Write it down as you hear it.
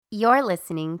You're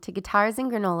listening to Guitars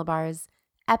and Granola Bars,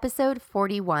 episode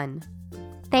 41.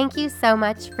 Thank you so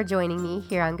much for joining me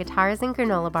here on Guitars and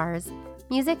Granola Bars,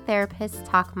 Music Therapists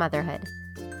Talk Motherhood.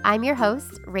 I'm your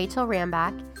host, Rachel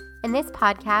Rambach, and this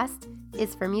podcast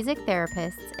is for music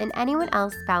therapists and anyone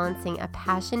else balancing a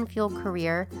passion-fueled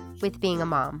career with being a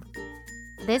mom.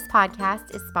 This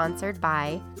podcast is sponsored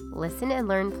by Listen and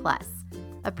Learn Plus,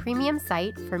 a premium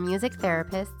site for music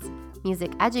therapists,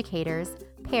 music educators,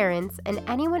 parents, and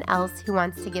anyone else who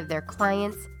wants to give their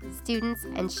clients, students,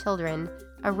 and children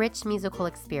a rich musical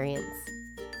experience.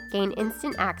 Gain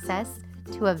instant access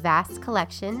to a vast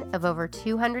collection of over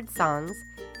 200 songs,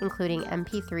 including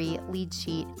MP3, lead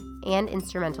sheet, and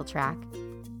instrumental track,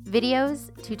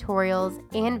 videos, tutorials,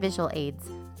 and visual aids,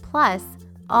 plus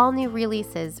all new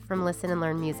releases from Listen and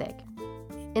Learn Music.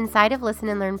 Inside of Listen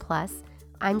and Learn Plus,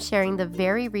 I'm sharing the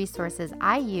very resources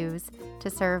I use to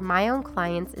serve my own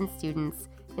clients and students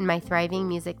in my thriving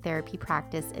music therapy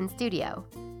practice and studio.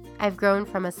 I've grown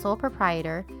from a sole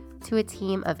proprietor to a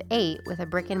team of 8 with a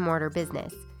brick and mortar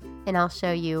business, and I'll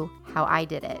show you how I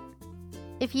did it.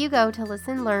 If you go to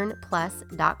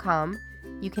listenlearnplus.com,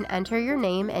 you can enter your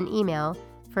name and email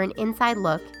for an inside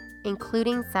look,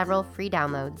 including several free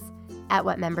downloads, at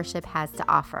what membership has to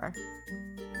offer.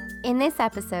 In this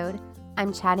episode,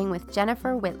 I'm chatting with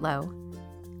Jennifer Whitlow.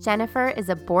 Jennifer is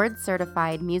a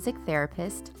board-certified music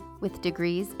therapist with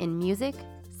degrees in music,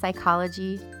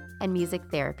 psychology, and music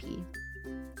therapy.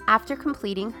 After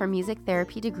completing her music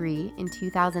therapy degree in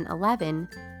 2011,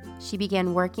 she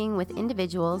began working with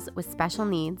individuals with special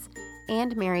needs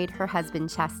and married her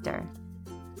husband, Chester.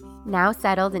 Now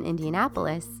settled in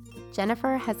Indianapolis,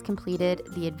 Jennifer has completed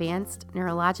the Advanced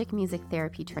Neurologic Music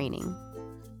Therapy training.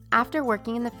 After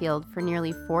working in the field for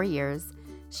nearly 4 years,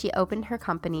 she opened her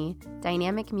company,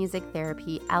 Dynamic Music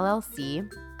Therapy, LLC,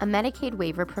 a Medicaid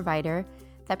waiver provider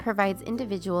that provides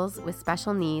individuals with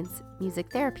special needs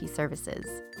music therapy services.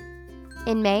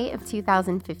 In May of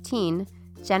 2015,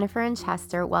 Jennifer and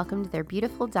Chester welcomed their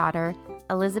beautiful daughter,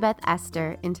 Elizabeth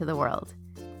Esther, into the world.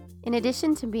 In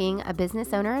addition to being a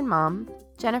business owner and mom,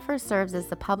 Jennifer serves as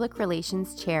the Public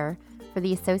Relations Chair for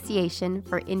the Association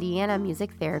for Indiana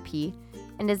Music Therapy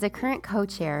and is a current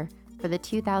co-chair for the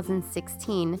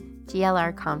 2016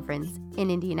 GLR Conference in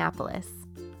Indianapolis.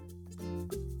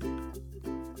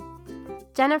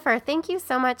 Jennifer, thank you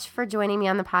so much for joining me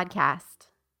on the podcast.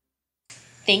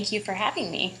 Thank you for having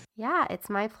me. Yeah, it's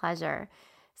my pleasure.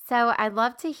 So I'd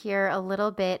love to hear a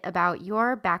little bit about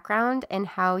your background and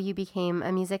how you became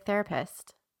a music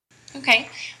therapist. Okay.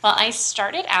 Well, I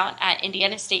started out at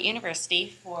Indiana State University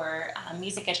for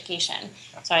music education.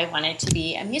 So I wanted to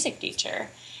be a music teacher.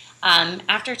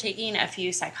 After taking a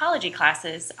few psychology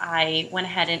classes, I went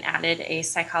ahead and added a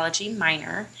psychology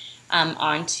minor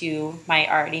onto my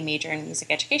already major in music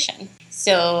education.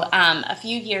 So a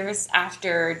few years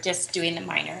after just doing the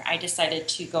minor, I decided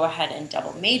to go ahead and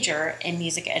double major in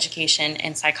music education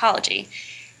and psychology.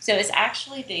 So it's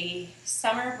actually the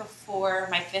summer before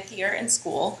my 5th year in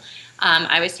school.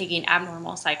 I was taking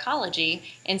abnormal psychology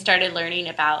and started learning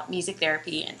about music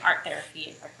therapy and art therapy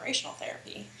and recreational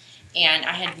therapy. And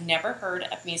I had never heard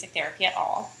of music therapy at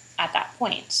all at that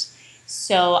point.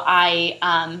 So I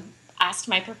asked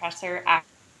my professor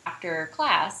after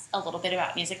class a little bit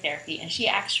about music therapy, and she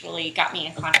actually got me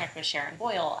in contact with Sharon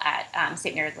Boyle at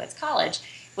St. Mary of the Woods College,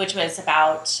 which was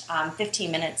about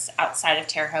 15 minutes outside of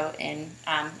Terre Haute in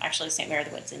actually St. Mary of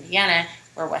the Woods, Indiana,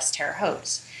 or West Terre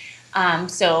Haute.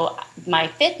 So my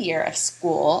 5th year of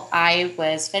school, I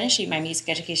was finishing my music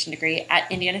education degree at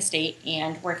Indiana State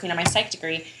and working on my psych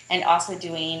degree and also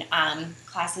doing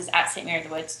classes at St. Mary of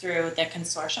the Woods through the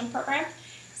consortium program.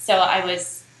 So I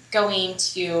was going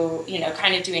to,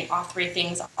 kind of doing all 3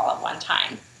 things all at one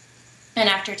time. And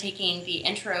after taking the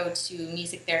intro to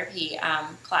music therapy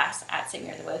class at St.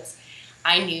 Mary of the Woods,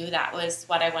 I knew that was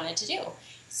what I wanted to do.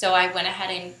 So I went ahead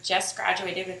and just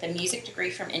graduated with a music degree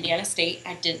from Indiana State.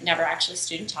 I never actually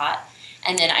student taught.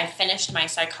 And then I finished my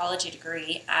psychology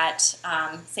degree at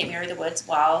St. Mary of the Woods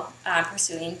while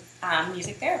pursuing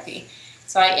music therapy.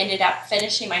 So I ended up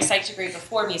finishing my psych degree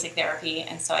before music therapy,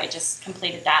 and so I just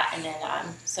completed that. And then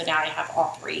so now I have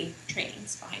all 3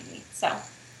 trainings behind me. So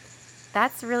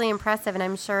that's really impressive, and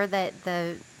I'm sure that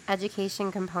the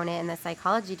education component and the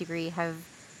psychology degree have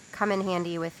come in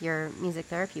handy with your music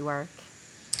therapy work.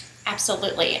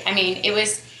 Absolutely. I mean, it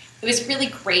was really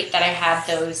great that I had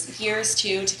those years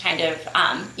too to kind of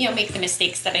make the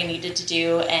mistakes that I needed to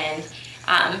do, and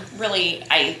really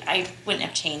I wouldn't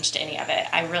have changed any of it.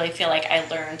 I really feel like I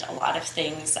learned a lot of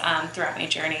things throughout my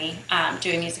journey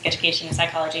doing music education and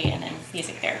psychology and then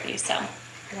music therapy. So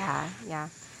yeah.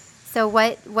 So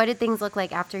what did things look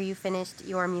like after you finished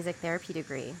your music therapy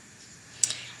degree?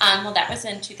 Well, that was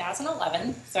in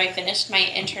 2011. So I finished my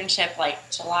internship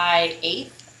like July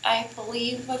 8th, I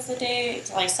believe was the day,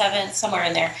 July 7th, somewhere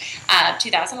in there,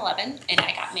 2011. And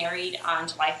I got married on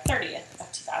July 30th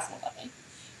of 2011.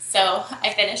 So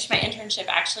I finished my internship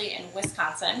actually in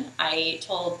Wisconsin. I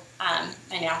told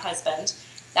my now husband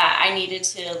that I needed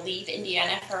to leave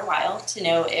Indiana for a while to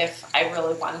know if I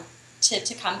really wanted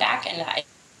to come back, and that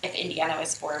if Indiana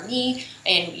was for me.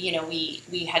 And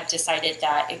we had decided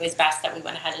that it was best that we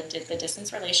went ahead and did the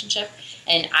distance relationship,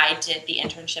 and I did the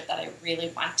internship that I really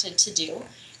wanted to do.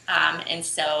 And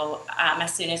so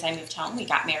as soon as I moved home, we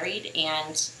got married,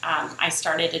 and I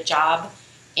started a job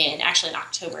in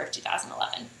October of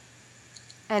 2011.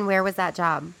 And where was that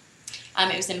job?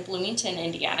 It was in Bloomington,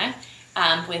 Indiana,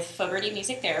 with Fogarty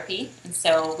Music Therapy. And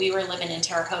so we were living in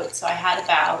Terre Haute. So I had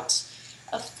about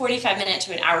a 45-minute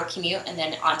to an hour commute. And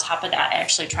then on top of that, I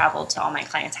actually traveled to all my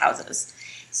clients' houses.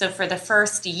 So for the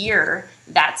first year,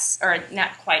 or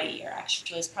not quite a year,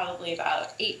 actually, it was probably about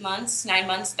 8 months, 9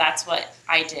 months, that's what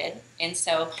I did. And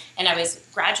I was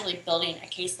gradually building a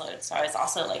caseload. So I was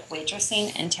also like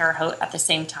waitressing in Terre Haute at the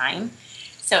same time.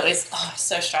 So it was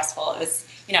so stressful. It was,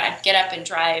 I'd get up and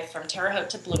drive from Terre Haute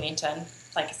to Bloomington,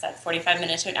 like I said, 45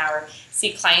 minutes to an hour,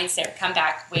 see clients there, come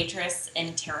back, waitress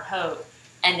in Terre Haute,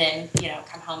 and then,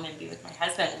 come home and be with my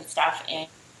husband and stuff. And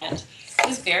it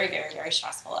was very, very, very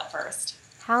stressful at first.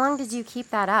 How long did you keep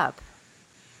that up?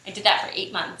 I did that for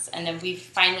 8 months, and then we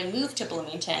finally moved to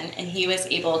Bloomington, and he was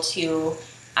able to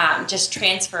just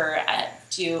transfer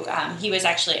he was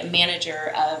actually a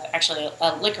manager of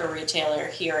a liquor retailer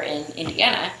here in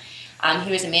Indiana.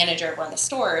 He was a manager of one of the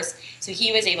stores, so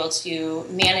he was able to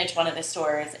manage one of the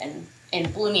stores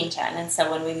in Bloomington. And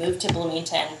so when we moved to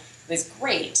Bloomington, it was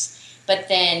great. But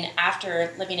then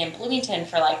after living in Bloomington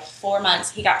for like 4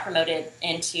 months, he got promoted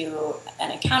into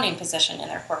an accounting position in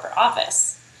their corporate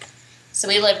office. So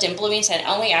we lived in Bloomington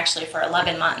only actually for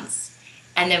 11 months.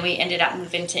 And then we ended up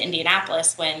moving to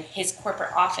Indianapolis when his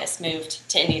corporate office moved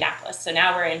to Indianapolis. So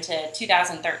now we're into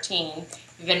 2013.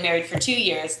 We've been married for 2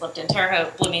 years, lived in Terre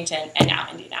Haute, Bloomington, and now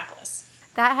Indianapolis.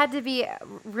 That had to be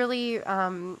really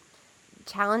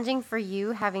challenging for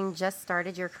you, having just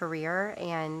started your career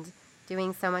and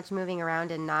doing so much moving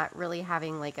around and not really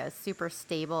having like a super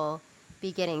stable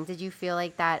beginning. Did you feel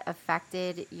like that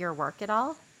affected your work at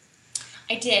all?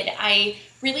 I did. I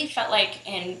really felt like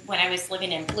when I was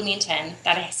living in Bloomington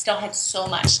that I still had so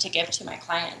much to give to my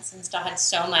clients and still had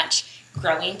so much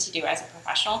growing to do as a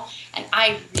professional. And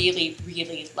I really,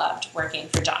 really loved working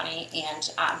for Johnny and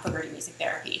Fogarty Music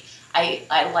Therapy.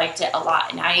 I liked it a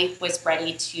lot, and I was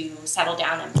ready to settle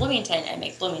down in Bloomington and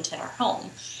make Bloomington our home.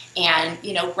 And,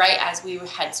 right as we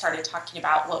had started talking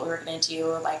about what we were going to do,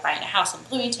 like buying a house in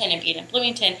Bloomington and being in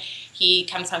Bloomington, he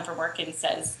comes home from work and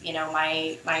says,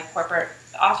 my corporate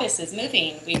office is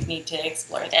moving. We need to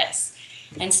explore this.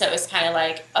 And so it was kind of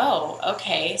like, oh,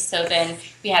 okay. So then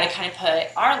we had to kind of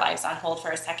put our lives on hold for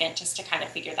a second just to kind of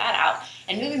figure that out.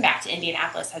 And moving back to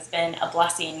Indianapolis has been a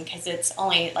blessing because it's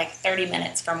only like 30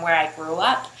 minutes from where I grew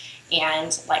up.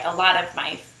 And like a lot of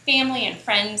my family and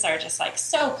friends are just like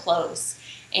so close.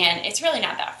 And it's really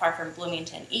not that far from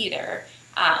Bloomington either.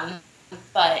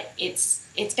 But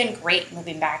it's been great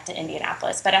moving back to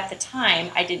Indianapolis. But at the time,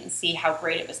 I didn't see how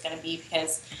great it was going to be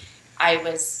because I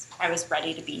was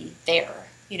ready to be there,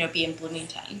 be in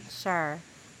Bloomington. Sure.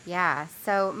 Yeah.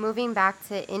 So moving back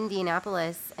to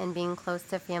Indianapolis and being close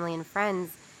to family and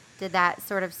friends, did that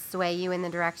sort of sway you in the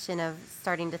direction of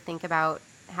starting to think about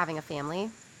having a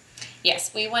family?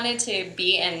 Yes, we wanted to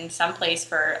be in some place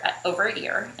for over a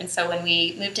year. And so when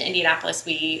we moved to Indianapolis,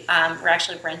 we were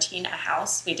actually renting a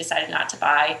house. We decided not to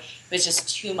buy. It was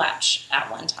just too much at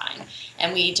one time.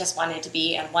 And we just wanted to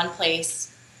be in one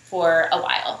place for a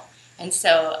while. And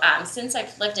so since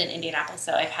I've lived in Indianapolis,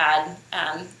 so I've had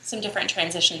some different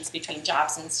transitions between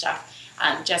jobs and stuff,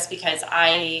 just because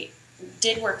I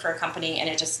did work for a company and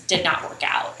it just did not work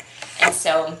out. And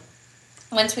so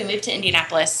once we moved to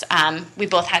Indianapolis, we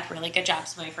both had really good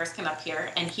jobs when we first came up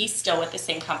here, and he's still with the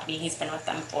same company. He's been with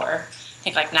them for, I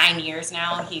think, like 9 years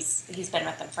now. He's been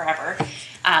with them forever.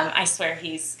 I swear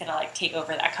he's gonna like take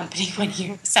over that company one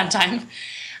year sometime.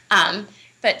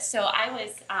 But so I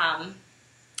was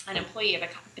an employee of a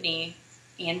company,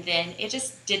 and then it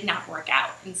just did not work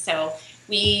out. And so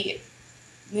we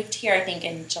moved here, I think,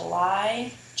 in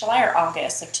July or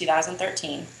August of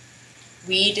 2013.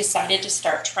 We decided to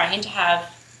start trying to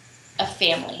have a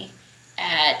family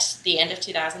at the end of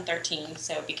 2013.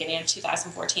 So beginning of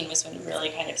 2014 was when we really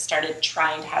kind of started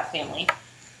trying to have family.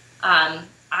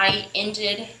 I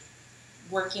ended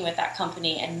working with that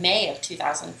company in May of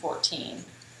 2014.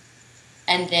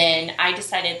 And then I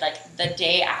decided, like, the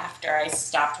day after I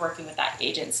stopped working with that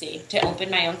agency, to open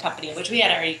my own company, which we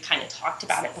had already kind of talked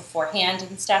about it beforehand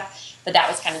and stuff. But that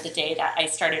was kind of the day that I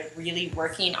started really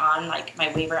working on, like,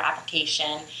 my waiver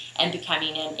application and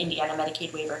becoming an Indiana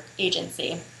Medicaid waiver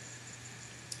agency.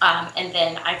 And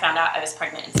then I found out I was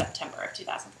pregnant in September of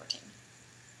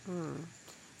 2014.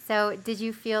 So did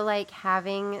you feel like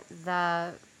having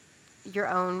your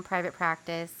own private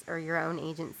practice or your own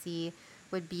agency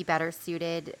would be better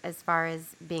suited as far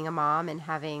as being a mom and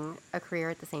having a career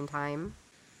at the same time?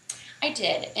 I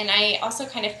did. And I also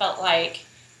kind of felt like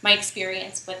my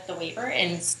experience with the waiver,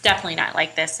 and it's definitely not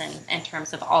like this in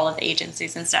terms of all of the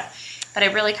agencies and stuff, but I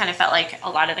really kind of felt like a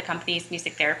lot of the companies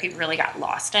music therapy really got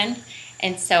lost in.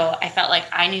 And so I felt like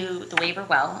I knew the waiver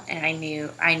well, and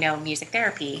I know music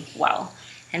therapy well.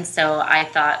 And so I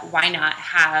thought, why not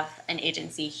have an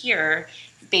agency here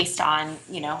based on,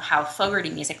 how Fogarty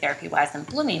Music Therapy was in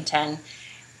Bloomington,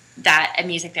 that a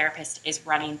music therapist is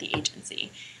running the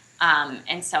agency.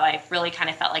 And so I really kind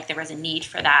of felt like there was a need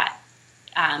for that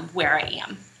where I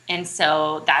am. And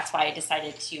so that's why I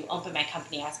decided to open my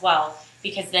company as well,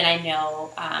 because then I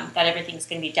know that everything's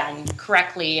going to be done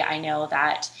correctly. I know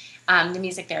that the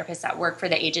music therapists that work for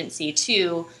the agency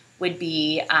too would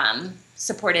be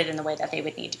supported in the way that they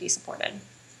would need to be supported.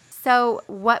 So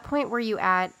what point were you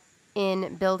at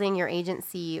in building your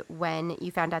agency when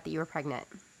you found out that you were pregnant?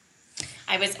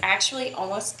 I was actually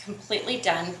almost completely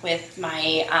done with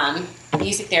my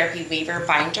music therapy waiver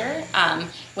binder.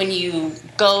 When you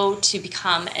go to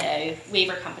become a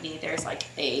waiver company, there's I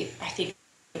think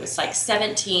it was like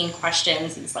 17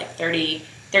 questions. It's like 30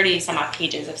 some odd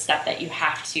pages of stuff that you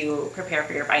have to prepare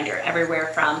for your binder, everywhere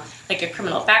from like a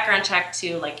criminal background check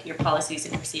to like your policies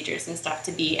and procedures and stuff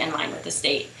to be in line with the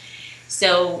state.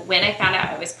 So when I found out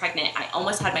I was pregnant, I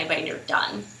almost had my binder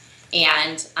done.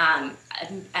 And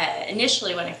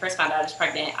initially, when I first found out I was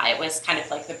pregnant, I was kind of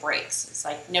like the brakes. It's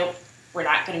like, nope, we're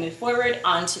not going to move forward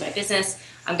onto my business.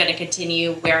 I'm going to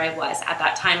continue where I was. At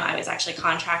that time, I was actually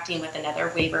contracting with another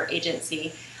waiver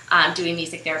agency, doing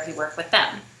music therapy work with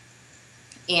them.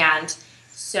 And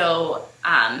so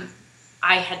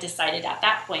I had decided at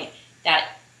that point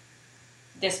that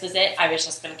this was it. I was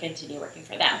just going to continue working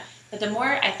for them. But the more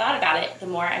I thought about it, the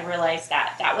more I realized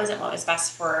that that wasn't what was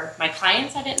best for my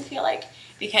clients, I didn't feel like.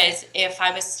 Because if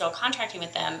I was still contracting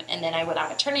with them and then I went on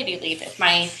maternity leave, if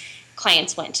my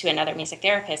clients went to another music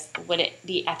therapist, would it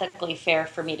be ethically fair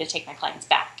for me to take my clients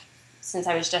back? Since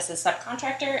I was just a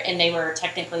subcontractor and they were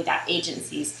technically that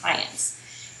agency's clients.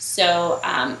 So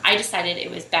I decided it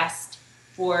was best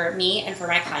for me and for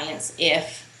my clients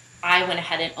if I went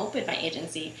ahead and opened my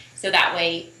agency. So that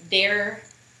way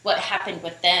what happened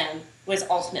with them was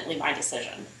ultimately my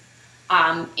decision.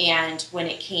 And when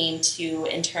it came to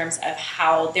in terms of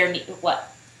how what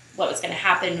was going to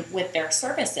happen with their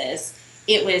services,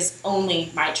 it was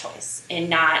only my choice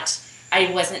and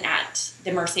I wasn't at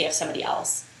the mercy of somebody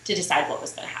else to decide what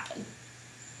was going to happen.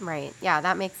 Right. Yeah,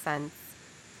 that makes sense.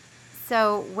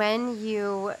 So when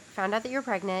you found out that you were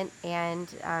pregnant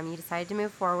and you decided to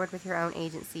move forward with your own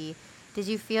agency, did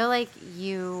you feel like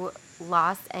you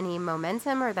lost any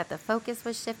momentum or that the focus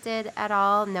was shifted at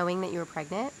all knowing that you were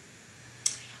pregnant?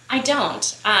 I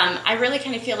don't. I really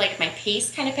kind of feel like my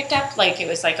pace kind of picked up. Like it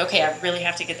was like, okay, I really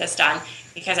have to get this done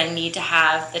because I need to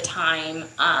have the time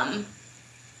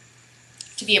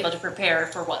to be able to prepare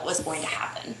for what was going to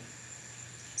happen.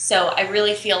 So I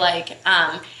really feel like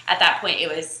at that point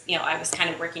it was, I was kind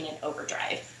of working in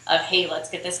overdrive of, hey, let's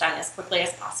get this done as quickly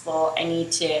as possible. I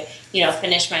need to,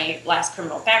 finish my last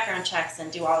criminal background checks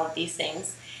and do all of these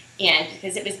things. And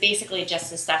because it was basically just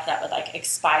the stuff that would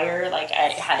expire, I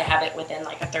had to have it within a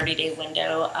 30-day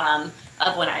window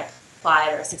of when I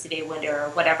applied, or a 60-day window, or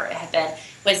whatever it had been,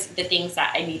 was the things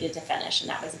that I needed to finish, and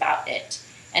that was about it.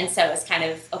 And so it was kind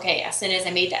of, okay, as soon as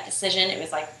I made that decision, it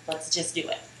was like, let's just do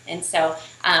it. And so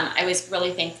I was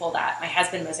really thankful that my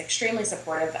husband was extremely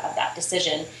supportive of that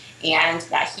decision, and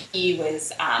that he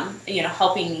was,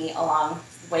 helping me along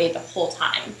the way the whole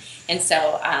time. And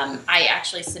so I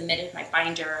actually submitted my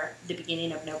binder the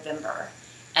beginning of November,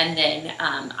 and then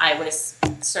I was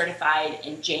certified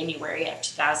in January of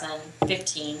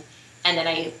 2015, and then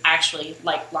I actually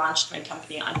launched my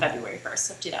company on February 1st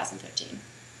of 2015.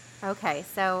 Okay,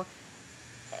 so,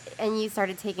 and you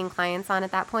started taking clients on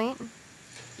at that point?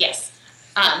 Yes.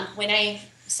 When I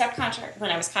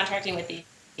was contracting with the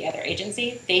other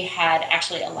agency, they had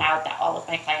actually allowed that all of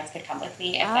my clients could come with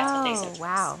me if that's what they so chose.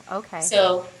 Wow. Okay.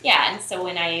 So yeah, and so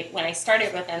when I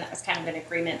started with them, that was kind of an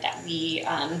agreement that we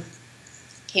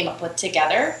came up with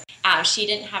together. She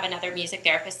didn't have another music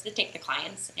therapist to take the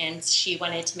clients, and she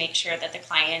wanted to make sure that the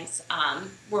clients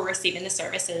were receiving the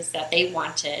services that they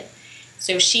wanted.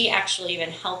 So she actually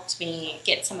even helped me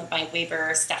get some of my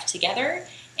waiver stuff together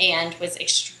and was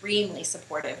extremely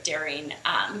supportive during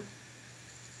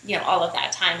all of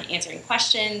that time, answering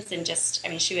questions, and just,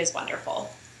 she was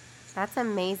wonderful. That's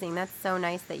amazing. That's so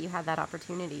nice that you had that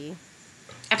opportunity.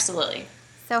 Absolutely.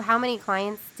 So how many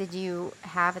clients did you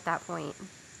have at that point?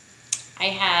 I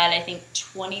had, I think,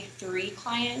 23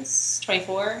 clients,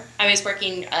 24. I was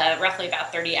working roughly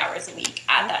about 30 hours a week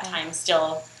at that time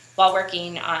still, while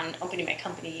working on opening my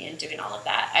company and doing all of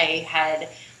that. I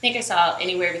think I saw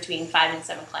anywhere between 5 and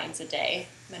 7 clients a day,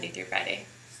 Monday through Friday.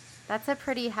 That's a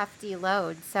pretty hefty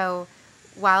load. So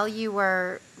while you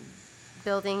were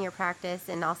building your practice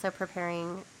and also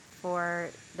preparing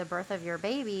for the birth of your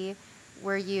baby,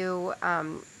 were you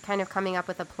kind of coming up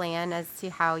with a plan as to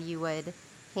how you would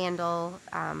handle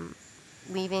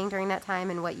leaving during that time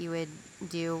and what you would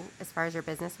do as far as your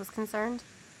business was concerned?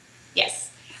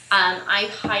 Yes. I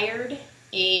hired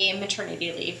a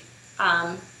maternity leave,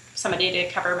 somebody to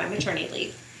cover my maternity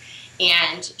leave.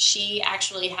 And she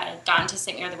actually had gone to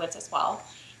St. Mary of the Woods as well.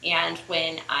 And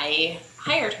when I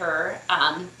hired her,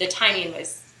 the timing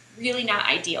was really not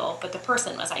ideal, but the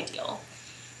person was ideal.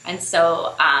 And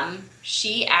so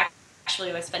she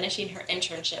actually was finishing her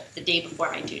internship the day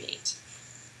before my due date.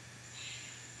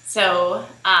 So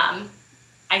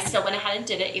I still went ahead and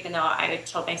did it, even though I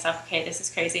told myself, okay, this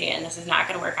is crazy and this is not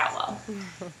going to work out well.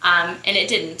 And it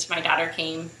didn't. My daughter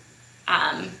came,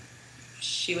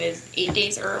 she was 8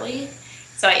 dadays early.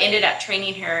 So I ended up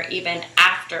training her even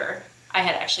after I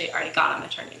had actually already gone on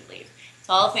maternity leave.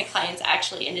 So all of my clients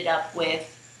actually ended up with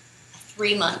a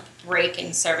 3-month break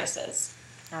in services.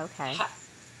 Okay.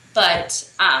 But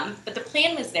the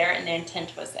plan was there and the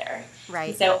intent was there. Right.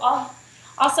 And so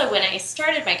also, when I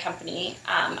started my company,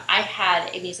 I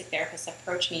had a music therapist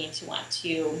approach me to want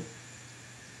to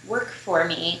work for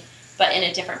me, but in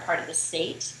a different part of the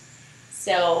state.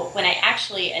 So when I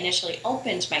actually initially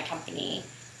opened my company,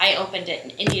 I opened it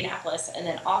in Indianapolis and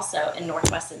then also in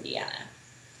Northwest Indiana,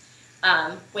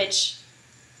 which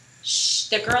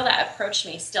the girl that approached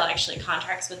me still actually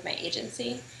contracts with my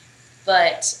agency.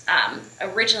 But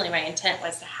originally my intent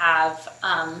was to have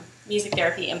music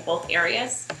therapy in both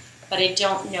areas. But I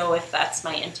don't know if that's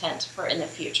my intent for in the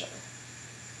future.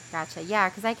 Gotcha. Yeah,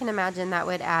 because I can imagine that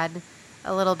would add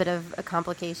a little bit of a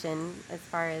complication as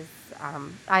far as,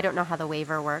 I don't know how the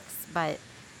waiver works, but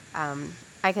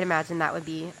I could imagine that would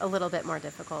be a little bit more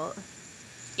difficult.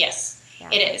 Yes, yeah.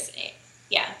 It is.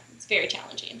 Yeah, it's very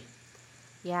challenging.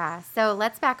 Yeah, so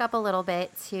let's back up a little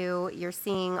bit to you're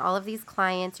seeing all of these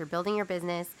clients, you're building your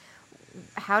business.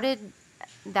 How did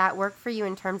that work for you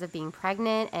in terms of being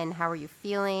pregnant, and how were you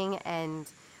feeling, and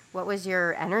what was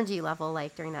your energy level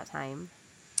like during that time?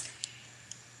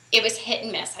 It was hit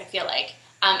and miss, I feel like.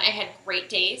 I had great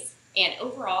days, and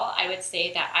overall I would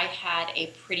say that I had a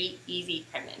pretty easy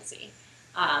pregnancy.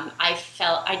 I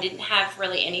felt I didn't have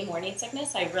really any morning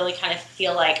sickness. I really kind of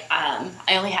feel like I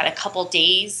only had a couple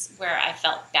days where I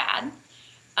felt bad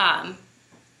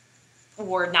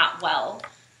or not well.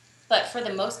 But for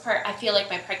the most part, I feel like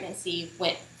my pregnancy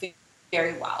went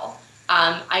very well.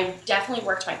 I definitely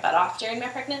worked my butt off during my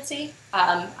pregnancy.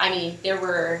 There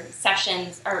were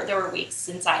weeks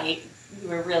since we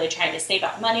were really trying to save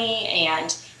up money and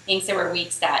things. There were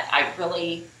weeks that I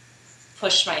really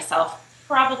pushed myself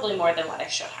probably more than what I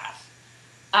should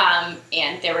have.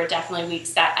 And there were definitely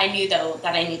weeks that I knew, though,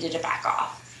 that I needed to back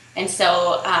off. And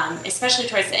so, especially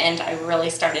towards the end, I really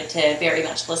started to very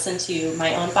much listen to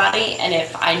my own body. And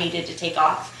if I needed to take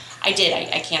off, I did.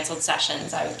 I canceled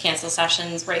sessions. I would cancel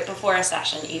sessions right before a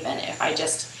session, even if I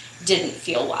just didn't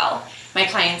feel well. My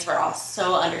clients were all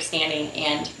so understanding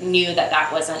and knew that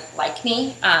that wasn't like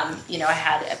me. I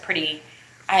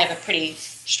have a pretty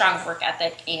strong work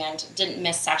ethic and didn't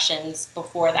miss sessions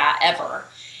before that ever.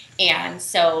 And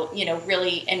so,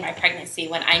 really in my pregnancy,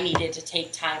 when I needed to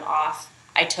take time off,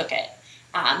 I took it.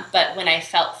 But when I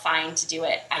felt fine to do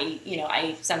it,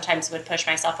 I sometimes would push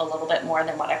myself a little bit more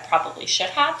than what I probably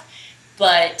should have.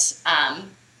 But I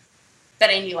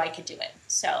knew I could do it.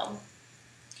 So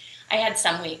I had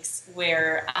some weeks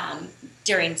where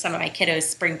during some of my kiddos'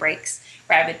 spring breaks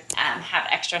where I would have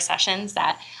extra sessions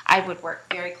that I would work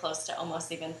very close to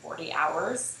almost even 40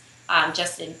 hours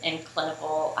just in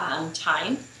clinical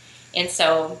time. And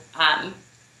so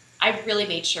I really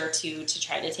made sure to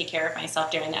try to take care of myself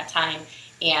during that time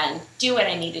and do what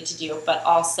I needed to do, but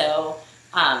also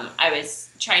I was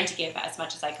trying to give as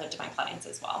much as I could to my clients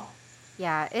as well.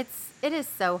 Yeah, it is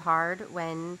so hard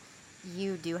when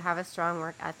you do have a strong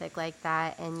work ethic like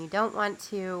that, and you don't want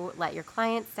to let your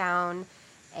clients down,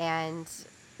 and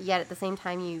yet at the same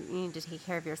time you need to take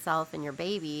care of yourself and your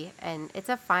baby, and it's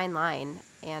a fine line.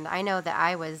 And I know that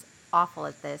I was awful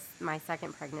at this my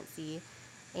second pregnancy,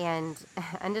 and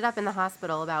ended up in the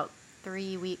hospital about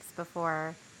 3 weeks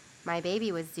before my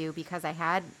baby was due because I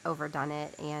had overdone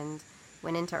it, and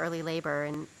went into early labor,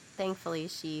 and thankfully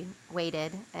she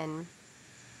waited, and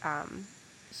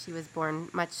she was born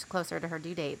much closer to her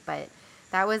due date. But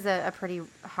that was a pretty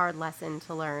hard lesson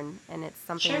to learn, and it's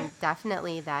something Sure.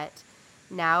 definitely that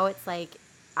now it's like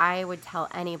I would tell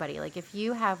anybody, like, if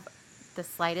you have the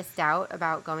slightest doubt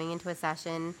about going into a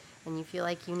session and you feel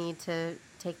like you need to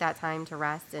take that time to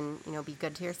rest and, be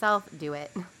good to yourself, do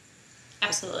it.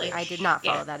 Absolutely. I did not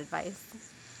follow Yeah. that advice.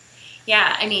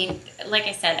 Yeah, I mean, like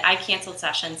I said, I canceled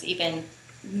sessions even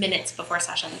minutes before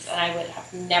sessions, and I would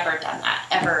have never done that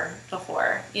ever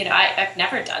before. I've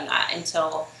never done that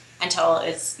until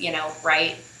it's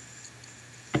right,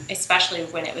 especially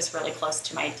when it was really closer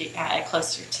to my due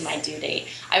date.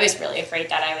 I was really afraid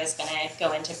that I was going to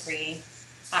go into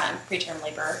preterm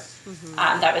labor. Mm-hmm.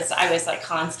 I was like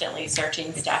constantly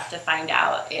searching stuff to find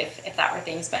out if that were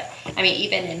things. But I mean,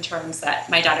 even in terms that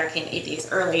my daughter came 8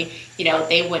 days early,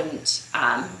 they wouldn't.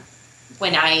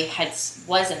 When I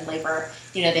was in labor,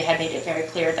 they had made it very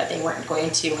clear that they weren't going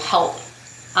to help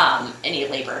any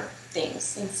labor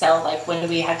things. And so, like when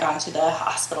we had gone to the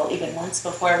hospital even once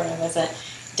before when I wasn't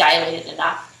dilated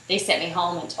enough, they sent me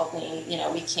home and told me,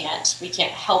 we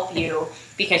can't help you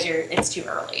because it's too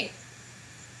early.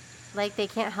 Like they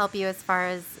can't help you as far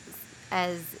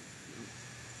as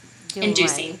doing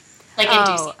inducing. what?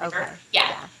 Inducing labor. Okay.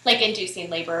 Yeah. Like inducing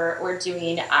labor or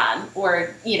doing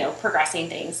or progressing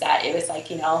things that it was like,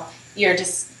 you're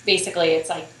just basically, it's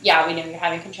like, yeah, we know you're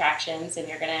having contractions and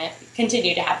you're going to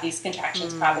continue to have these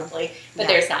contractions probably, but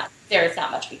Yeah. there's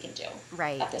not much we can do.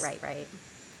 Right.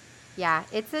 Yeah,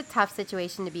 it's a tough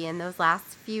situation to be in those last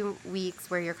few weeks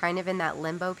where you're kind of in that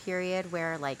limbo period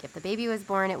where, like, if the baby was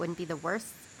born, it wouldn't be the worst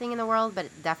thing in the world, but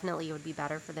it definitely would be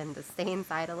better for them to stay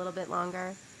inside a little bit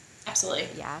longer. Absolutely.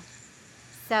 Yeah.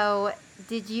 So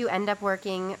did you end up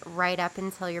working right up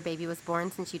until your baby was born,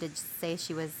 since you did say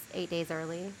she was 8 days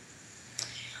early?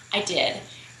 I did.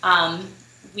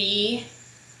 We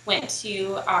went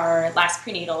to our last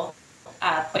prenatal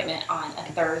appointment on a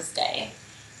Thursday,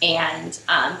 and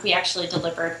we actually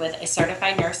delivered with a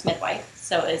certified nurse midwife.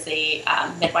 So it was a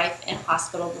midwife in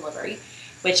hospital delivery,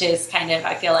 which is kind of,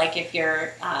 I feel like if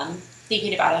you're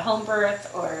thinking about a home birth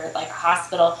or like a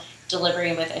hospital,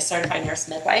 delivering with a certified nurse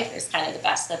midwife is kind of the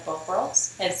best of both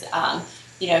worlds,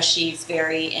 because she's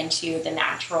very into the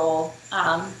natural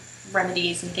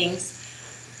remedies and things.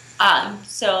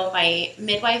 So my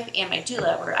midwife and my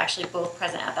doula were actually both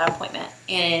present at that appointment.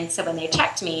 And so when they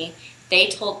checked me, they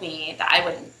told me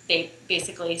that they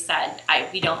basically said,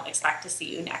 we don't expect to see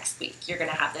you next week. You're going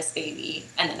to have this baby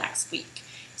in the next week.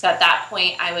 So at that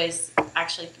point, I was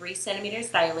actually 3 centimeters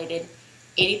dilated,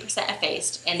 80%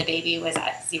 effaced, and the baby was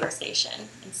at 0 station.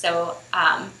 And so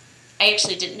I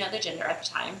actually didn't know the gender at the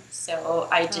time. So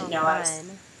I didn't know I was...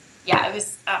 Yeah, it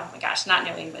was, oh my gosh, not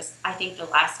knowing was, I think, the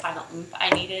last final oomph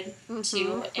I needed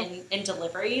to in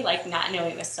delivery. Like, not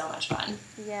knowing was so much fun.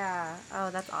 Yeah. Oh,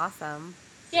 that's awesome.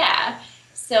 Yeah.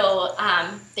 So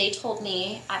they told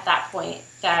me at that point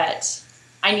that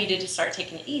I needed to start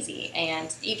taking it easy.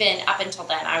 And even up until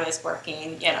then, I was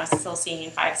working, still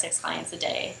seeing 5-6 clients a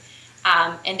day.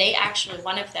 And they actually,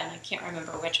 one of them, I can't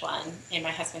remember which one, and my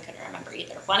husband couldn't remember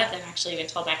either. One of them actually even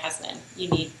told my husband, you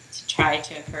need to try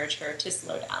to encourage her to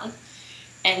slow down.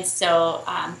 And so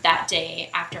that day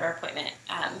after our appointment,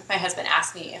 my husband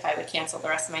asked me if I would cancel the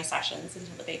rest of my sessions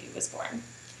until the baby was born.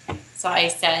 So I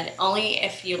said, only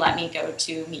if you let me go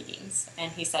to meetings.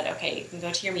 And he said, okay, you can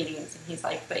go to your meetings. And he's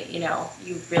like, but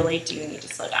you really do need to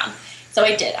slow down. So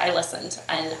I did. I listened,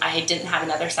 and I didn't have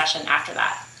another session after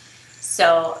that.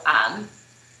 So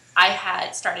I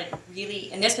had started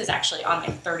really, and this was actually on my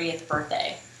 30th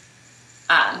birthday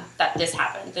that this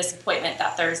happened. This appointment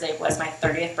that Thursday was my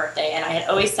 30th birthday, and I had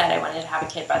always said I wanted to have a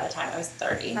kid by the time I was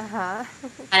 30. Uh-huh.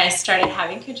 And I started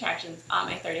having contractions on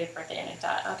my 30th birthday, and I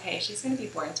thought, okay, she's going to be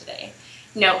born today.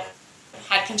 Nope.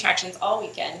 Had contractions all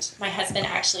weekend. My husband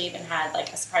actually even had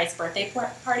like a surprise birthday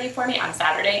party for me on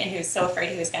Saturday, and he was so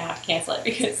afraid he was going to have to cancel it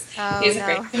because he was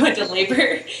afraid to go into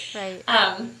labor. Right.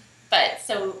 But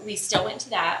so we still went to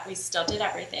that. We still did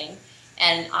everything.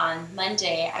 And on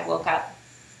Monday, I woke up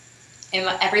and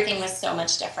everything was so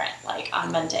much different. Like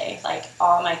on Monday, like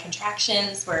all my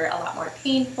contractions were a lot more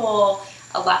painful,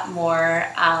 a lot more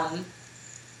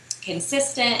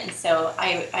consistent. And so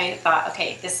I thought,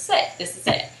 okay, this is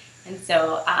it. And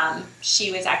so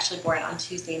she was actually born on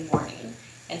Tuesday morning.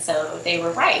 And so they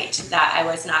were right that I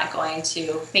was not going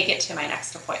to make it to my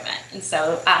next appointment. And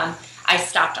so I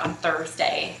stopped on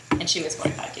Thursday, and she was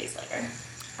born 5 days later.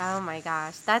 Oh my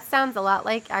gosh. That sounds a lot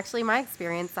like actually my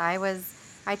experience.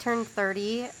 I turned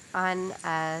 30 on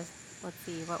let's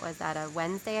see, what was that? A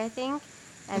Wednesday, I think.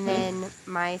 And then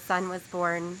my son was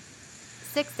born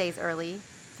 6 days early,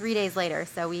 3 days later.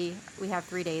 So we have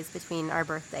 3 days between our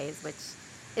birthdays, which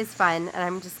is fun, and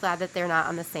I'm just glad that they're not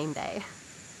on the same day.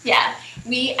 Yeah,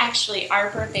 we actually, our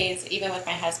birthdays, even with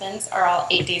my husband's, are all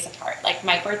 8 days apart. Like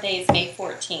my birthday is May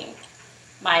 14th.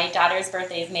 My daughter's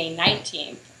birthday is May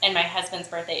 19th, and my husband's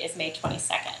birthday is May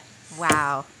 22nd.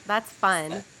 Wow, that's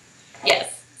fun.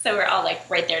 Yes, so we're all like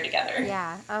right there together.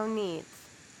 Yeah, oh neat.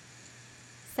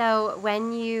 So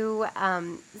when you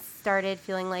started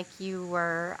feeling like you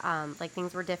were, like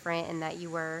things were different and that you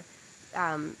were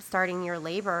starting your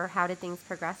labor, how did things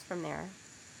progress from there?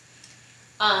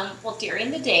 Well, during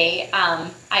the day,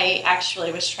 I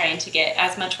actually was trying to get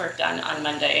as much work done on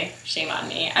Monday, shame on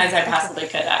me, as I possibly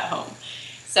could at home.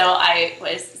 So I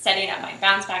was setting up my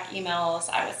bounce back emails.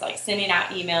 I was like sending out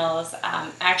emails.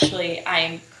 Actually,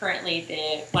 I'm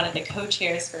currently one of the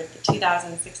co-chairs for the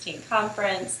 2016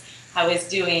 conference. I was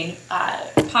doing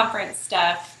conference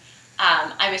stuff.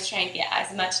 I was trying to get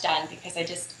as much done because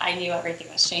I knew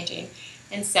everything was changing.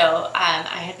 And so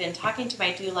I had been talking to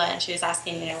my doula, and she was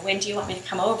asking, when do you want me to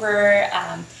come over?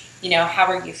 How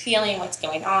are you feeling? What's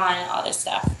going on? All this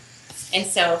stuff. And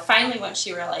so finally, when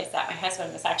she realized that my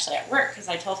husband was actually at work, because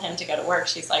I told him to go to work,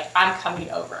 she's like, I'm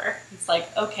coming over. It's like,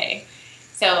 okay.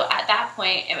 So at that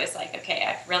point, it was like, okay,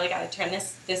 I've really got to turn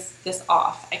this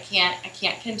off. I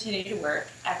can't continue to work.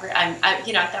 At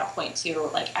that point too,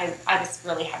 like I was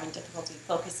really having difficulty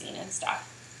focusing and stuff.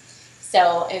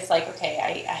 So it's like,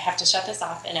 okay, I have to shut this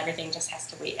off, and everything just has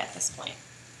to wait at this point.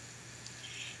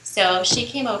 So she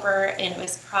came over, and it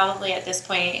was probably at this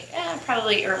point,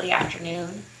 probably early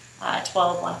afternoon,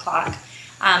 12, 1 o'clock.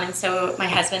 And so my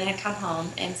husband had come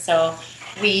home, and so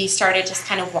we started just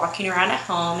kind of walking around at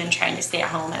home and trying to stay at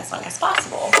home as long as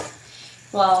possible.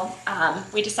 Well,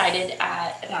 we decided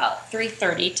at about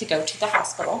 3:30 to go to the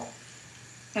hospital.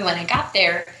 And when I got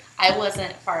there, I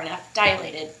wasn't far enough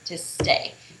dilated to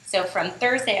stay. So from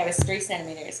Thursday, I was 3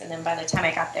 centimeters, and then by the time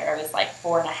I got there, I was like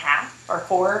 4.5 or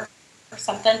 4 or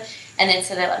something. And then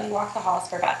so they let me walk the halls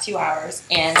for about 2 hours,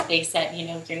 and they said,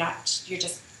 you're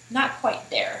just not quite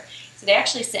there. So they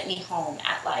actually sent me home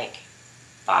at like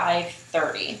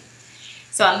 5:30.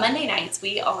 So on Monday nights,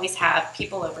 we always have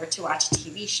people over to watch a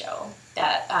TV show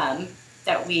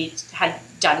that we had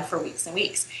done for weeks and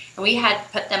weeks. And we had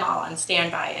put them all on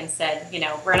standby and said,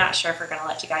 we're not sure if we're going to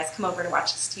let you guys come over to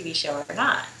watch this TV show or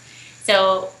not.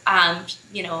 So, I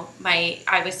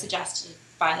was suggested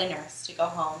by the nurse to go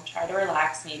home, try to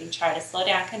relax, maybe try to slow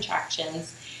down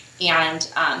contractions, and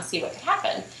see what could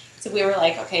happen. So we were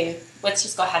like, okay, let's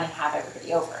just go ahead and have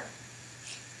everybody over.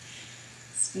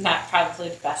 It's not probably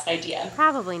the best idea.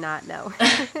 Probably not, no.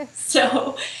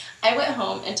 So I went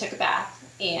home and took a bath,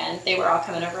 and they were all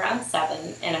coming over around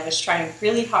 7, and I was trying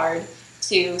really hard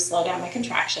to slow down my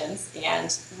contractions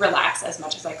and relax as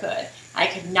much as I could. I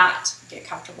could not get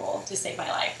comfortable to save my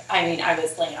life. I mean, I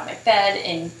was laying on my bed,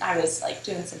 and I was like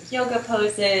doing some yoga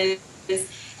poses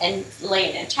and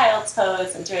laying in child's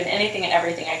pose and doing anything and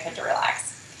everything I could to relax.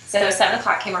 So 7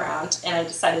 o'clock came around, and I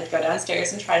decided to go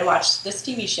downstairs and try to watch this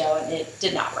TV show, and it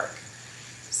did not work.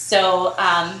 So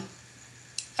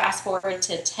fast forward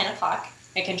to 10 o'clock.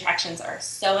 My contractions are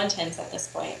so intense at this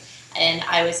point, and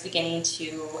I was beginning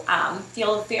to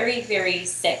feel very, very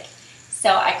sick.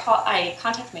 So I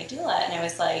contacted my doula, and I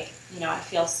was like, I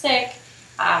feel sick.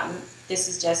 This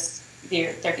is just,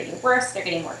 they're getting worse. They're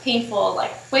getting more painful,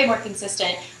 like way more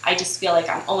consistent. I just feel like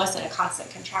I'm almost in a constant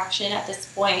contraction at this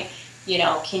point.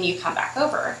 Can you come back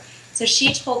over? So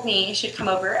she told me she'd come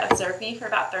over, observe me for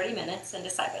about 30 minutes, and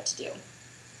decide what to do.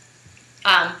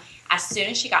 As soon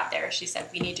as she got there, she said,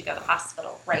 we need to go to the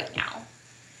hospital right now.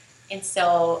 And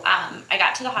so I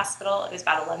got to the hospital. It was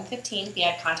about 11:15. We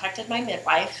had contacted my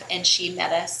midwife, and she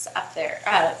met us up there.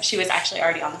 She was actually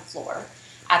already on the floor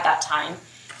at that time.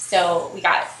 So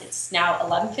it's now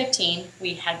 11:15.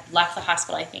 We had left the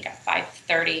hospital, I think, at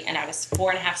 5:30, and I was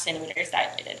 4.5 centimeters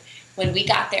dilated. When we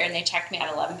got there and they checked me at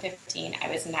 11:15, I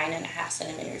was 9.5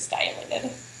 centimeters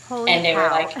dilated. Holy and they cow. were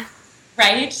like,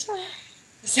 right?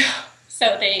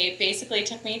 So they basically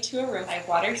took me to a room. My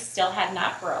water still had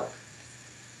not broke.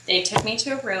 They took me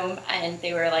to a room, and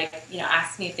they were like,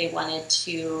 asked me if they wanted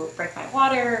to break my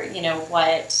water,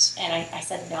 what, and I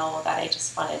said no, that I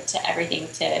just wanted everything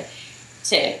to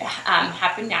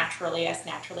happen naturally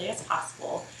as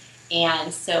possible.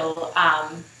 And so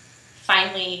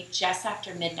finally, just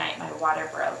after midnight, my water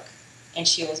broke, and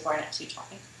she was born at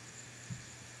 2:20.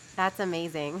 That's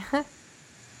amazing.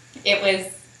 It was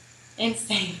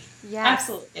insane. Yes.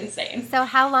 Absolutely insane. So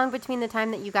how long between the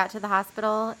time that you got to the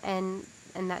hospital and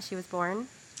that she was born?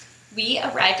 We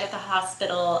arrived at the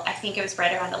hospital, I think it was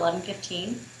right around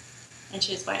 11:15, and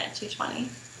she was born at 2:20.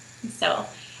 So,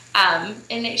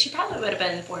 and she probably would have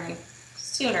been born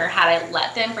sooner had I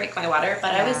let them break my water,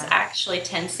 but I was actually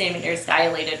 10 centimeters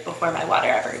dilated before my water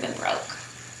ever even broke.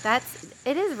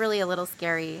 It is really a little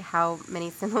scary how many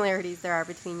similarities there are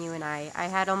between you and I. I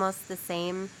had almost the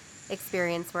same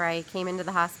experience where I came into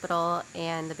the hospital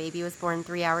and the baby was born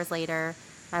 3 hours later.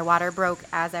 My water broke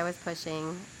as I was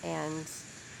pushing, and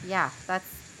yeah,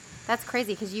 that's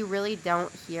crazy because you really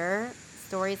don't hear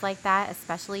stories like that,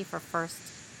 especially for first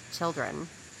children.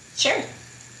 Sure.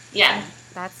 Yeah.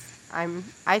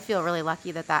 I feel really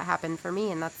lucky that happened for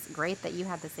me, and that's great that you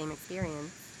had the same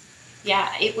experience.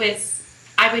 Yeah, it was.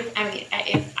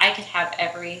 If I could have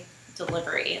every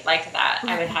delivery like that,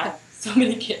 I would have so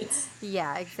many kids.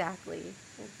 Yeah, exactly.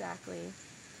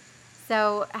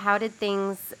 So, how did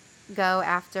things go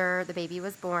after the baby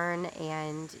was born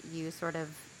and you sort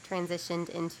of transitioned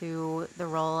into the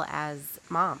role as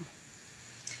mom?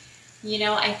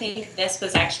 I think this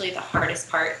was actually the hardest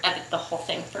part of the whole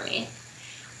thing for me.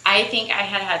 I think I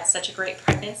had had such a great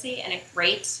pregnancy and a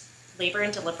great labor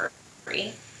and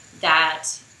delivery that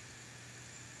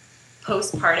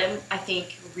postpartum, I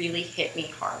think, really hit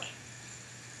me hard.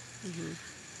 Mm-hmm.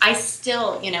 I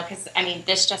still, because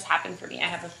this just happened for me. I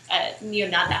have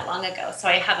not that long ago. So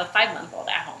I have a 5-month-old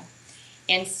at home.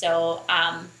 And so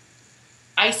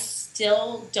I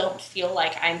still don't feel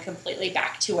like I'm completely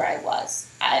back to where I was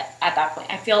at that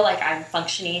point. I feel like I'm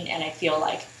functioning and I feel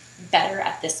like better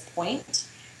at this point.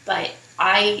 But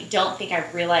I don't think I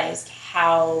realized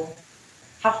how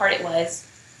hard it was,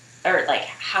 or like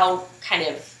how kind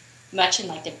of much in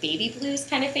like the baby blues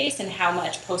kind of phase and how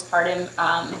much postpartum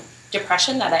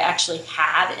depression that I actually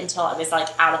had until I was like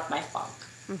out of my funk.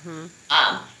 Mm-hmm.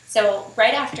 So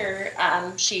right after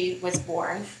she was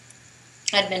born,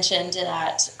 I'd mentioned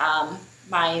that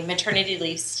my maternity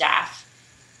leave staff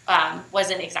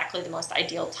wasn't exactly the most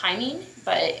ideal timing,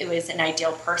 but it was an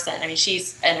ideal person.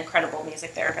 She's an incredible music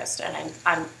therapist, and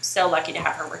I'm so lucky to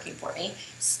have her working for me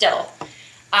still.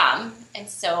 And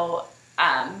so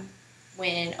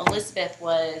when Elizabeth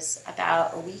was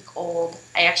about a week old,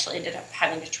 I actually ended up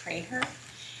having to train her,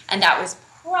 and that was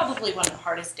probably one of the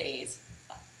hardest days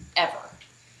ever.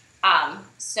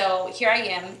 So here I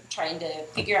am trying to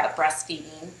figure out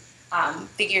breastfeeding,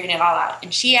 figuring it all out,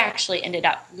 and she actually ended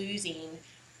up losing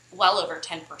well over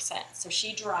 10%. So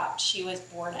she was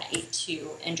born at 8.2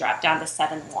 and dropped down to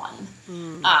 7.1.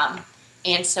 Mm.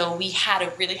 And so we had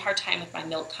a really hard time with my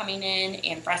milk coming in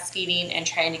and breastfeeding and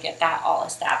trying to get that all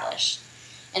established.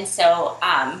 And so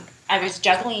I was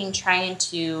juggling trying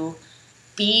to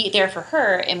be there for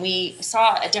her, and we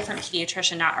saw a different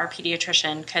pediatrician, not our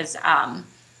pediatrician, because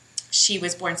she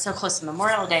was born so close to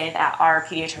Memorial Day that our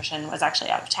pediatrician was actually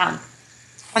out of town.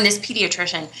 And this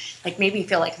pediatrician made me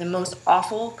feel like the most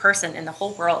awful person in the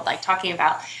whole world, talking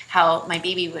about how my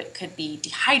baby could be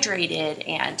dehydrated.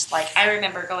 And I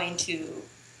remember going to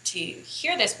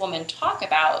hear this woman talk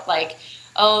about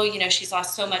she's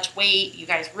lost so much weight. You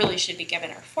guys really should be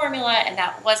giving her formula. And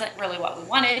that wasn't really what we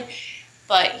wanted.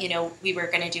 But, we were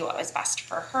going to do what was best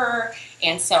for her.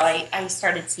 And so I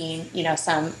started seeing,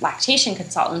 some lactation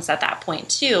consultants at that point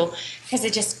too, because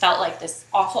it just felt like this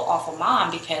awful, awful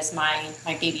mom because my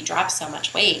baby dropped so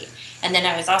much weight. And then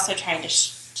I was also trying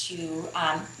to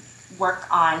work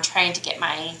on trying to get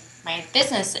my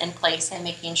business in place and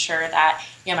making sure that,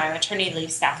 my maternity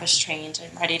leave staff is trained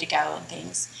and ready to go and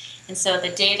things. And so the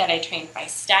day that I trained my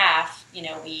staff,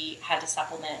 we had to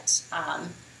supplement.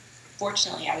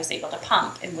 Fortunately, I was able to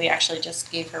pump, and we actually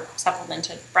just gave her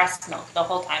supplemented breast milk the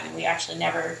whole time, and we actually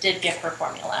never did give her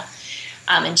formula.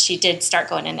 And she did start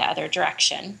going in the other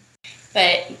direction.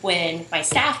 But when my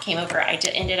staff came over, I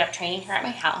ended up training her at my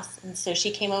house. And so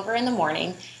she came over in the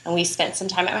morning, and we spent some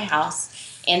time at my house.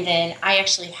 And then I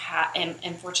actually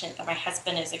am fortunate that my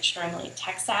husband is extremely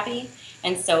tech savvy.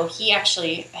 And so he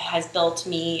actually has built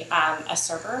me a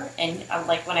server. And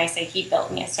when I say he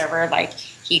built me a server,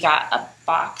 he got a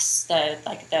box, the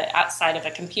outside of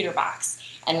a computer box,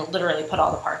 and literally put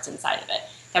all the parts inside of it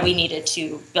that we needed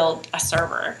to build a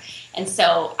server. And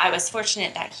so I was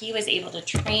fortunate that he was able to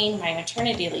train my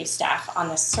maternity leave staff on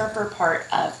the server part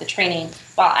of the training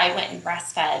while I went and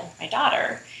breastfed my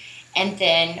daughter. And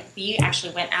then we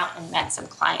actually went out and met some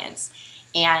clients,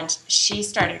 and she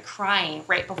started crying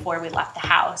right before we left the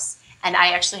house. And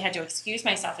I actually had to excuse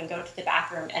myself and go to the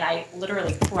bathroom, and I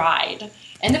literally cried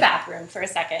in the bathroom for a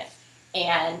second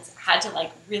and had to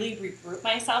like really regroup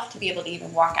myself to be able to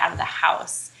even walk out of the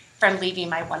house from leaving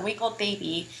my 1-week-old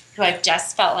baby, who I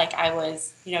just felt like I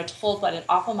was, told what an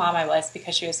awful mom I was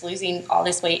because she was losing all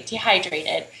this weight,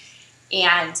 dehydrated,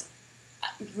 and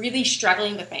really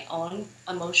struggling with my own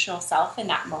emotional self in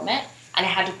that moment. And I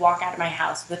had to walk out of my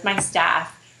house with my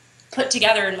staff put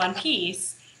together in one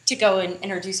piece to go and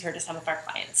introduce her to some of our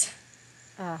clients.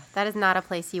 That is not a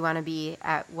place you want to be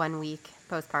at 1 week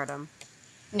postpartum.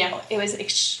 No, it was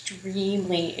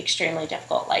extremely, extremely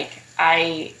difficult. Like,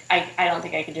 I don't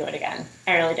think I could do it again.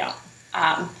 I really don't.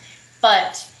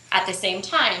 But at the same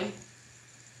time,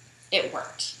 it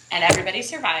worked, and everybody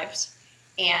survived.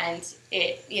 And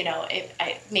it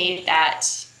made that,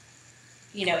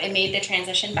 it made the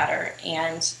transition better.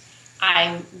 And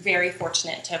I'm very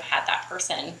fortunate to have had that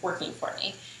person working for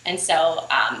me. And so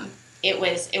it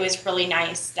was really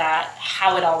nice that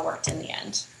how it all worked in the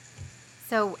end.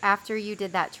 So after you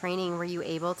did that training, were you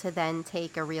able to then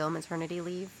take a real maternity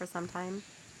leave for some time?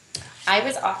 I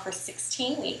was off for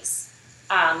 16 weeks.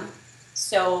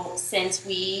 So since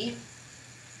we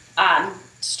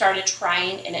started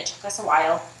trying, and it took us a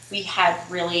while, we had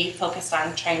really focused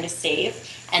on trying to save.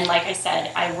 And like I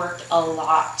said, I worked a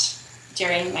lot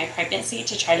during my pregnancy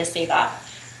to try to save up,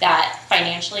 that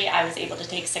financially I was able to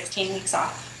take 16 weeks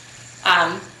off.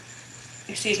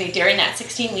 During that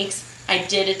 16 weeks, I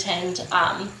did attend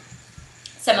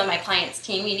some of my clients'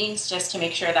 team meetings just to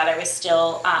make sure that I was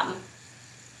still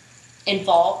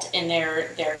involved in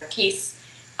their case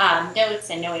notes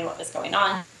and knowing what was going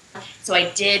on. So I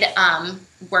did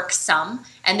work some,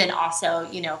 and then also,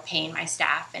 paying my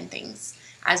staff and things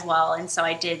as well. And so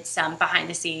I did some behind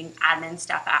the scene admin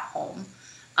stuff at home.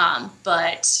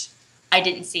 But I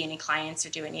didn't see any clients or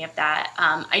do any of that.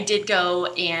 I did go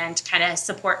and kind of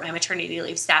support my maternity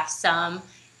leave staff some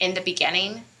in the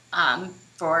beginning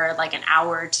for like an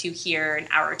hour or two here, an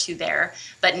hour or two there,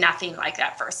 but nothing like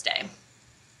that first day.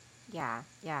 Yeah.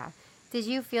 Did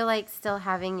you feel like still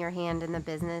having your hand in the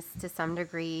business to some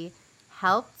degree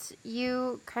helped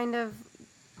you kind of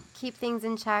keep things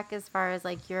in check as far as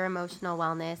like your emotional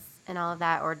wellness and all of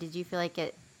that? Or did you feel like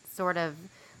it sort of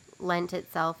lent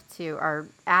itself to or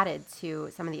added to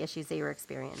some of the issues that you were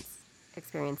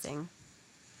experiencing?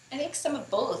 I think some of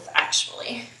both,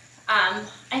 actually.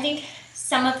 I think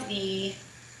some of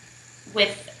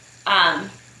with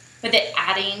it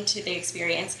adding to the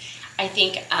experience, I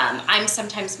think I'm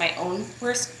sometimes my own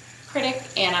worst critic,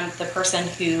 and I'm the person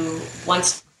who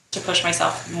wants to push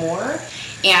myself more.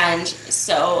 And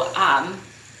so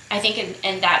I think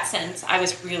in that sense, I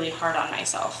was really hard on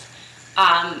myself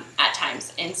at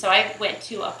times. And so I got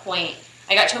to a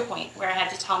point where I had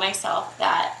to tell myself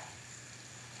that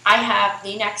I have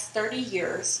the next 30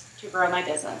 years to grow my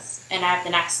business, and I have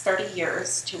the next 30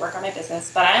 years to work on my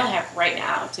business, but I only have right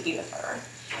now to be with her.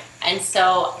 And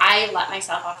so I let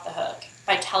myself off the hook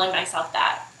by telling myself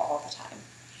that all the time.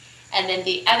 And then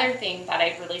the other thing that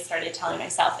I really started telling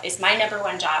myself is my number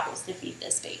one job is to feed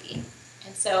this baby.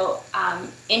 And so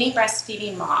any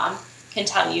breastfeeding mom can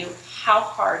tell you how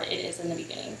hard it is in the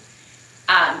beginning.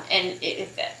 And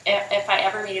if I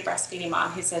ever meet a breastfeeding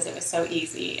mom who says it was so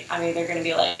easy, I'm either going to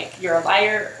be like, you're a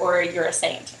liar or you're a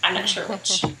saint. I'm not sure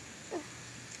which.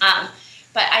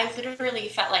 But I literally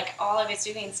felt like all I was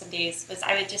doing some days was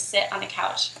I would just sit on the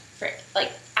couch for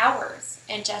like hours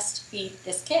and just feed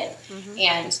this kid. Mm-hmm.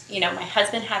 And, my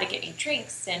husband had to get me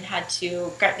drinks and had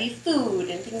to get me food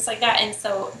and things like that. And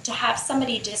so to have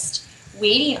somebody just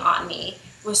waiting on me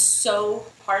was so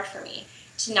hard for me,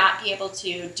 to not be able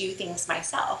to do things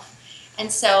myself. And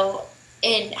so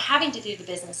in having to do the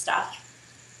business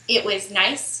stuff, it was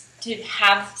nice to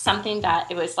have something that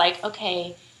it was like,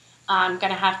 okay, I'm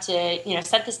going to have to,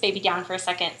 set this baby down for a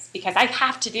second because I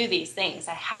have to do these things.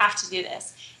 I have to do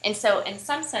this. And so in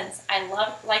some sense, I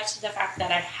liked the fact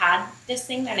that I had this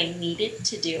thing that I needed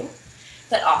to do,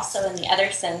 but also in the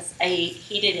other sense, I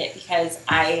hated it because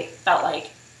I felt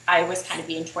like I was kind of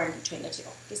being torn between the two.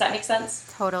 Does that make sense?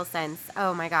 Total sense.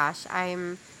 Oh my gosh.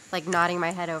 I'm like nodding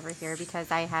my head over here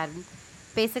because I had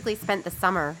basically spent the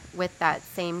summer with that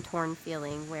same torn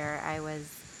feeling where I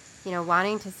was,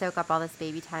 wanting to soak up all this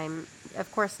baby time.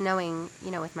 Of course, knowing,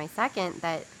 with my second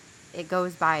that it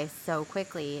goes by so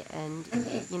quickly and,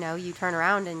 you turn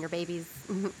around and your baby's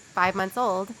 5 months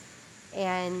old.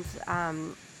 And,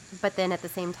 but then at the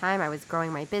same time, I was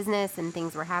growing my business and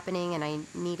things were happening and I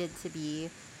needed to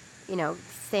be,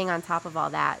 staying on top of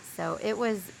all that. So it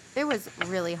was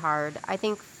really hard. I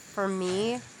think for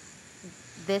me,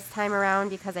 this time around,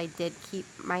 because I did keep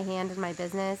my hand in my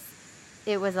business,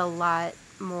 it was a lot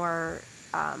more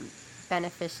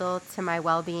beneficial to my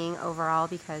well-being overall,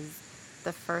 because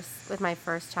with my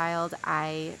first child,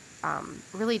 I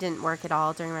really didn't work at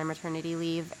all during my maternity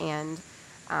leave, and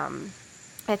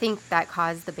I think that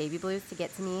caused the baby blues to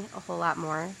get to me a whole lot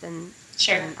more than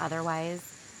otherwise.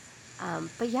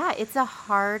 But yeah, it's a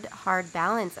hard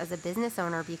balance as a business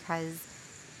owner, because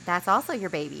that's also your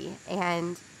baby,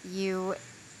 and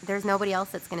there's nobody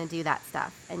else that's going to do that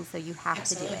stuff, and so you have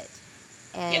to do it.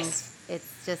 And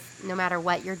it's just, no matter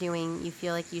what you're doing, you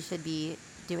feel like you should be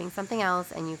doing something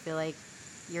else, and you feel like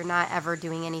you're not ever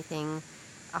doing anything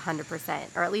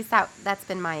 100%, or at least that's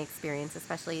been my experience,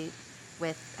 especially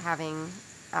with having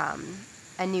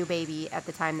a new baby at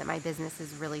the time that my business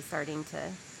is really starting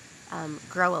to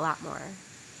grow a lot more.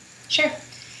 Sure.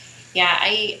 Yeah,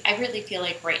 I really feel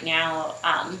like right now,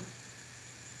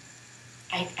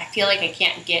 I feel like I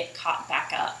can't get caught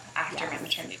back up after my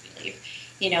maternity leave.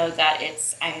 That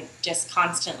I'm just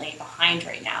constantly behind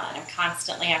right now, and I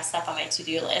constantly have stuff on my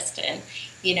to-do list, and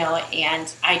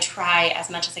I try as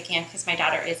much as I can, because my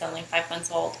daughter is only 5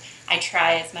 months old. I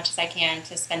try as much as I can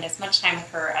to spend as much time with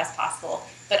her as possible,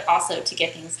 but also to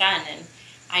get things done. And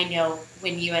I know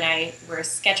when you and I were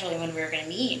scheduling when we were going to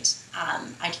meet,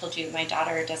 I told you my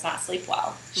daughter does not sleep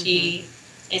well. Mm-hmm. She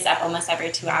is up almost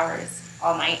every 2 hours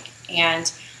all night.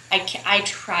 And I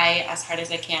try as hard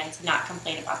as I can to not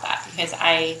complain about that, because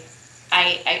I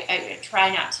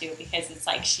try not to, because it's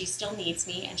like she still needs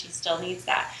me and she still needs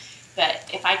that. But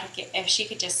if she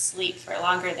could just sleep for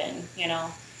longer than,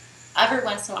 every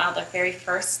once in a while, the very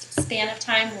first span of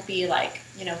time will be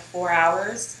 4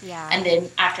 hours. Yeah. And then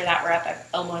after that, we're up at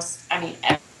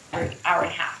every hour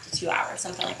and a half to 2 hours,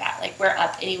 something like that. Like, we're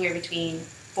up anywhere between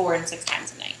 4 and 6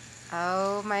 times a night.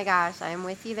 Oh my gosh, I'm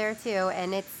with you there too.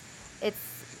 And it's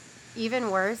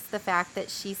even worse, the fact that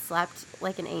she slept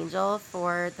like an angel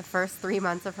for the first 3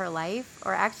 months of her life,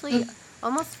 or actually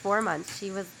almost 4 months. She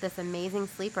was this amazing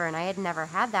sleeper, and I had never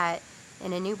had that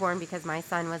in a newborn, because my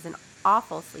son was an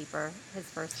awful sleeper his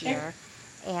first year.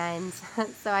 And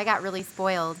so I got really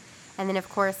spoiled. And then, of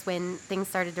course, when things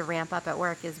started to ramp up at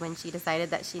work is when she decided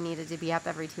that she needed to be up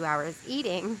every 2 hours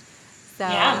eating. So,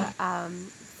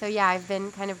 yeah, I've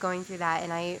been kind of going through that.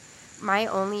 And my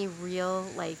only real,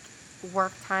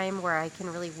 work time where I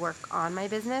can really work on my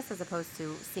business as opposed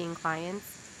to seeing clients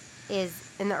is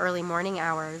in the early morning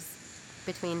hours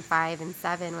between 5 and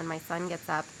 7 when my son gets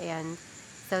up. And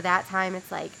so that time,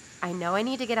 it's like, I know I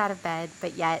need to get out of bed,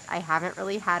 but yet I haven't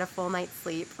really had a full night's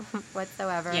sleep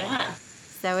whatsoever. Yeah.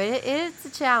 So it's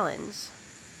a challenge.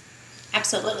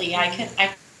 Absolutely. Yeah,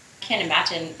 I can't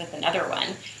imagine with another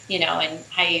one, and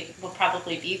I will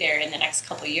probably be there in the next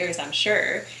couple of years, I'm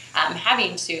sure,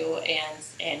 having to,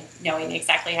 and knowing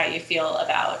exactly how you feel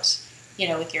about,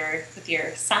 with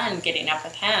your son, getting up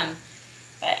with him.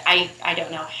 But I don't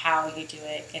know how you do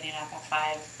it, getting up at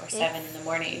 5 or 7 in the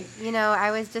morning. I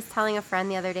was just telling a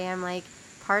friend the other day, I'm like,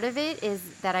 part of it is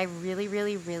that I really,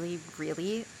 really, really,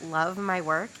 really love my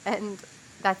work. And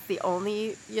that's the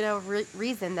only,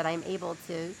 reason that I'm able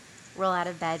to roll out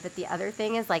of bed. But the other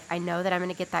thing is, I know that I'm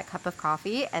going to get that cup of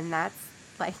coffee, and that's,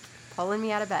 pulling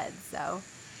me out of bed. So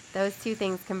those two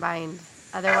things combined,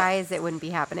 otherwise it wouldn't be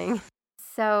happening.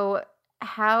 So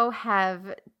how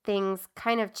have things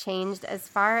kind of changed as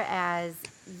far as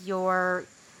your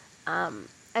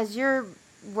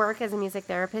work as a music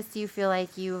therapist? Do you feel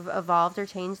like you've evolved or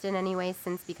changed in any way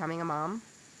since becoming a mom?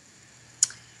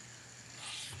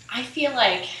 I feel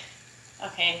like,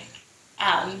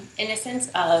 in a sense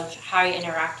of how I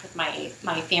interact with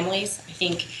my families, I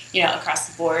think, across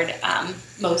the board,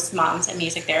 most moms and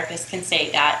music therapists can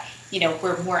say that,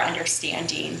 we're more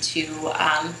understanding to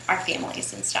our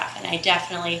families and stuff. And I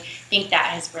definitely think that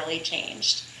has really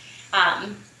changed.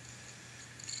 I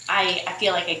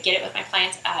feel like I get it with my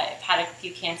clients. I've had a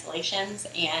few cancellations,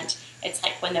 and it's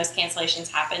like when those cancellations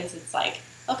happens, it's like,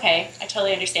 okay, I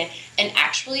totally understand. And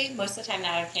actually, most of the time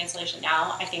that I have cancellation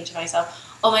now, I think to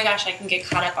myself, oh my gosh, I can get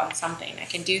caught up on something. I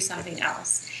can do something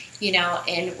else,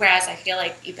 and whereas I feel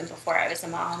like even before I was a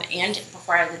mom and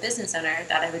before I was a business owner,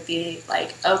 that I would be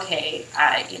like, okay,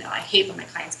 I hate when my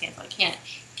clients cancel. I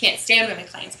can't stand when my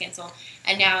clients cancel.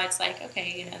 And now it's like,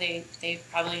 okay, they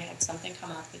probably had something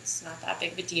come up. It's not that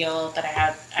big of a deal, but I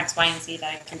have X, Y, and Z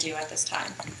that I can do at this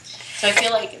time. So I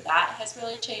feel like that has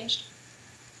really changed.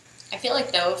 I feel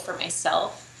like, though, for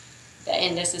myself,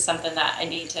 and this is something that I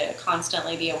need to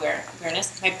constantly be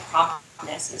awareness, my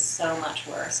promptness is so much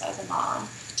worse as a mom,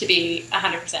 to be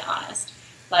 100% honest.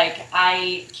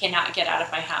 I cannot get out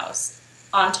of my house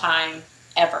on time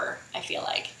ever, I feel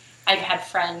like. I've had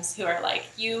friends who are like,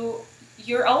 you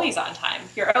you're always on time.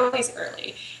 You're always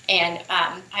early. And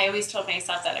I always told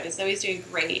myself that I was always doing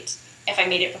great if I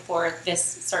made it before this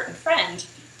certain friend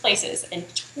places. And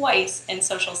twice in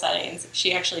social settings,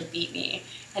 she actually beat me.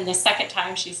 And the second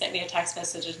time she sent me a text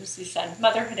message and she said,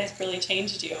 motherhood has really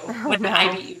changed you when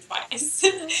I beat you twice.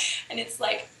 And it's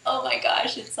like, oh my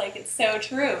gosh, it's like, it's so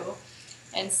true.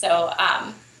 And so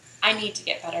I need to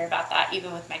get better about that,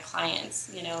 even with my clients,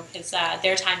 because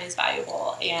their time is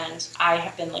valuable. And I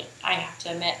have to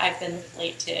admit, I've been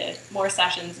late to more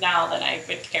sessions now than I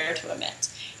would care to admit.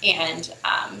 And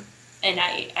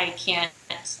I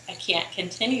can't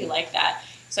continue like that.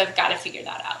 So I've got to figure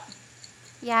that out.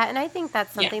 Yeah, and I think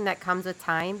that's something that comes with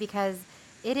time, because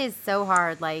it is so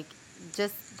hard, like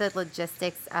just the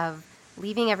logistics of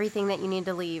leaving everything that you need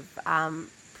to leave,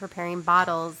 preparing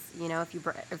bottles,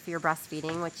 if you're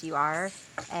breastfeeding, which you are,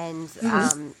 and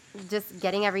just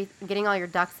getting all your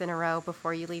ducks in a row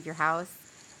before you leave your house.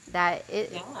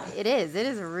 It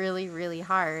is really, really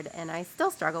hard, and I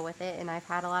still struggle with it, and I've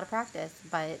had a lot of practice,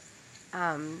 but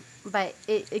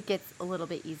it gets a little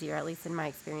bit easier, at least in my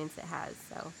experience it has.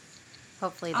 So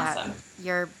hopefully awesome.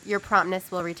 that your promptness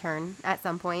will return at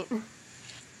some point.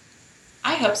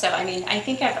 I hope so. I mean, I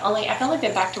think I've only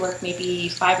been back to work maybe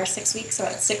 5 or 6 weeks,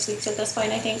 about 6 weeks at this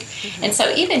point, I think. Mm-hmm. And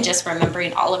so even just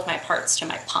remembering all of my parts to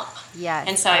my pump. Yes.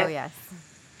 And so yes.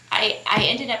 I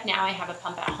ended up now I have a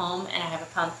pump at home and I have a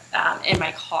pump in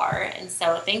my car. And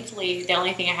so thankfully the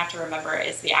only thing I have to remember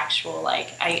is the actual, I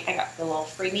got the little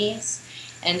freebies.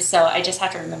 And so I just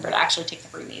have to remember to actually take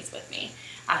the freebies with me.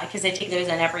 Because I take those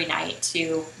in every night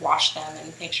to wash them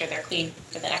and make sure they're clean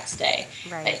for the next day.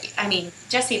 Right. But, I mean,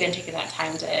 just even taking that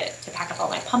time to pack up all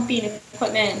my pumping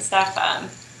equipment and stuff,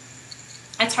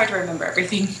 it's hard to remember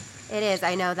everything. It is.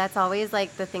 I know. That's always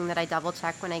like the thing that I double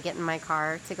check when I get in my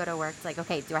car to go to work. It's like,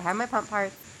 okay, do I have my pump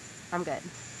parts? I'm good.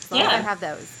 As long as I have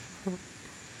those.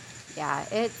 Yeah,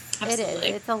 it is.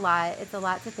 It's a lot. It's a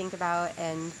lot to think about.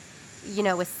 And,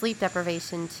 with sleep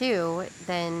deprivation too,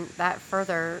 then that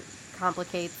further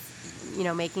complicates,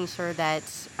 making sure that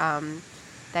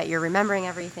that you're remembering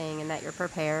everything and that you're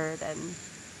prepared, and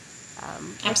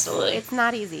absolutely, it's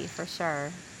not easy for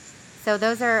sure. So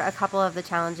those are a couple of the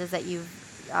challenges that you've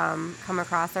come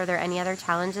across. Are there any other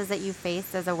challenges that you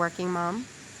faced as a working mom?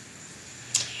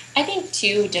 I think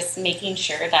too, just making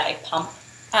sure that I pump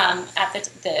at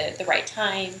the right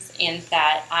times, and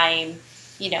that I'm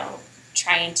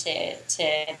trying to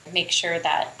make sure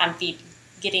that I'm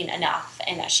getting enough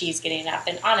and that she's getting enough.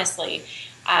 And honestly,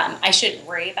 I shouldn't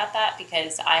worry about that,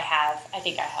 because I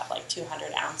think I have like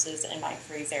 200 ounces in my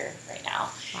freezer right now.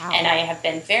 Wow. And I have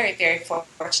been very, very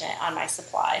fortunate on my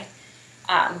supply.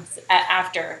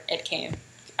 After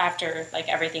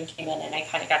everything came in and I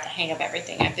kind of got the hang of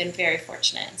everything, I've been very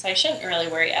fortunate. So I shouldn't really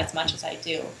worry as much as I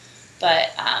do.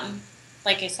 But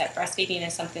like I said, breastfeeding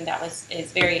is something that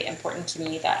is very important to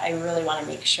me, that I really want to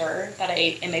make sure that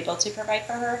I am able to provide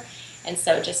for her. And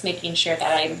so just making sure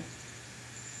that I'm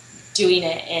doing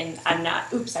it and I'm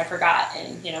not, oops, I forgot,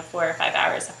 and 4 or 5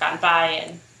 hours have gone by,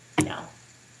 and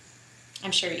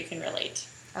I'm sure you can relate.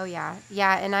 Oh yeah.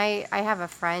 And I have a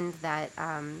friend that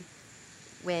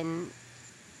when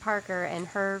Parker and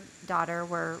her daughter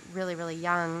were really, really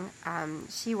young,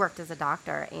 she worked as a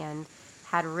doctor and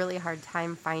had a really hard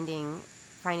time finding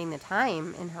the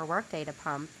time in her workday to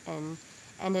pump, and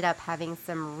ended up having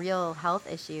some real health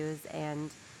issues, and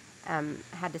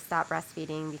had to stop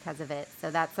breastfeeding because of it. So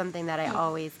that's something that I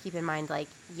always keep in mind. Like,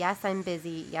 yes, I'm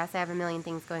busy. Yes, I have a million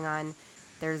things going on.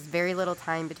 There's very little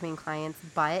time between clients,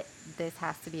 but this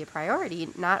has to be a priority,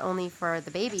 not only for the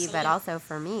baby, Absolutely. but also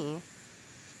for me.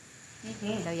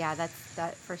 Mm-hmm. So yeah, that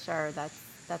for sure.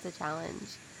 That's a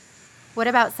challenge. What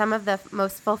about some of the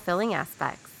most fulfilling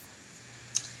aspects?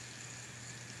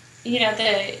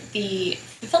 The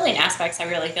fulfilling aspects, I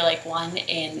really feel like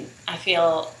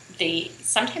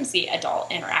sometimes the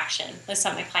adult interaction with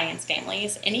some of my clients'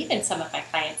 families, and even some of my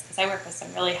clients, because I work with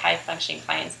some really high functioning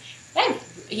clients.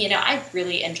 I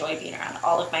really enjoy being around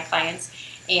all of my clients,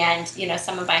 and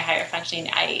some of my higher functioning,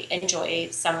 I enjoy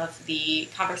some of the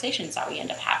conversations that we end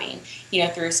up having,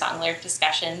 through song lyric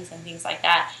discussions and things like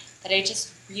that I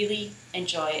just really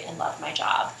enjoy and love my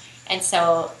job. And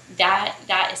so that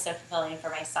is so fulfilling for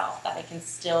myself, that I can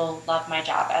still love my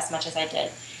job as much as I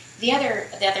did. The other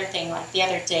thing, like the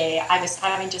other day, I was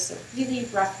having just a really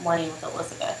rough morning with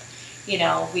Elizabeth. It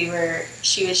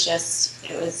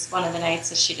was one of the nights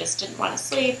that she just didn't want to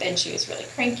sleep, and she was really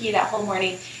cranky that whole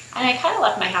morning. And I kind of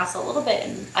left my house a little bit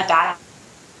in a bad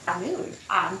mood,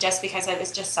 just because it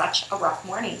was just such a rough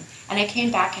morning. And I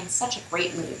came back in such a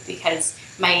great mood, because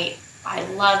I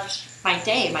loved my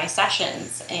day, my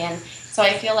sessions, and So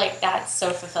I feel like that's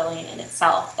so fulfilling in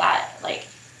itself, that like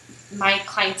my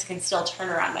clients can still turn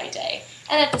around my day.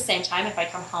 And at the same time, if I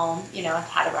come home, I've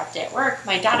had a rough day at work,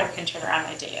 my daughter can turn around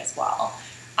my day as well.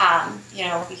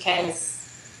 Because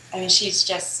I mean,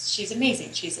 she's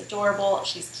amazing. She's adorable.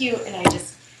 She's cute. And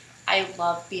I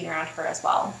love being around her as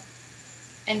well.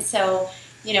 And so,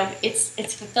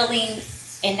 it's fulfilling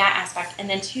in that aspect. And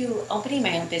then two, opening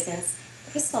my own business,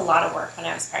 it was a lot of work when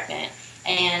I was pregnant.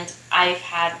 And I've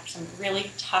had some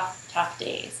really tough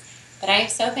days. But I am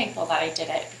so thankful that I did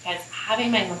it, because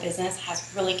having my own business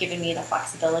has really given me the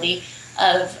flexibility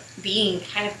of being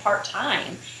kind of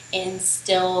part-time and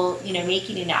still,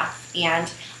 making enough.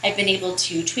 And I've been able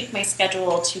to tweak my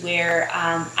schedule to where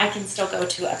I can still go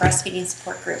to a breastfeeding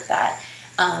support group that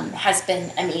has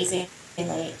been amazing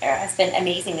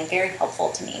and very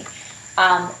helpful to me.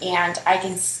 And I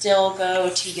can still go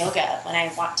to yoga when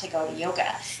I want to go to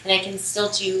yoga. And I can still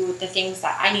do the things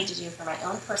that I need to do for my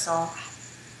own personal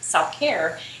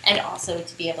self-care, and also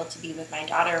to be able to be with my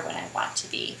daughter when I want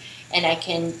to be. And I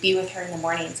can be with her in the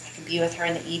mornings, I can be with her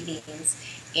in the evenings,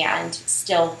 and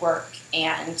still work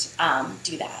and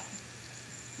do that.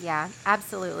 Yeah,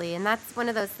 absolutely. And that's one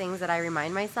of those things that I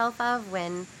remind myself of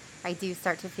when I do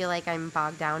start to feel like I'm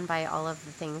bogged down by all of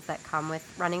the things that come with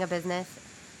running a business.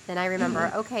 Then I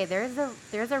remember, okay, there's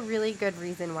a really good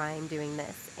reason why I'm doing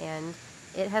this. And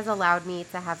it has allowed me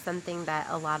to have something that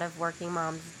a lot of working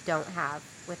moms don't have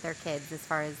with their kids as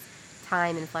far as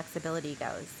time and flexibility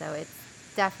goes. So it's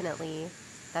definitely,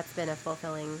 that's been a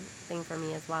fulfilling thing for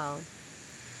me as well.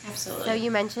 Absolutely. So you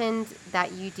mentioned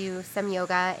that you do some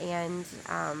yoga and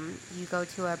you go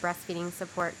to a breastfeeding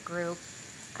support group.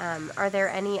 Are there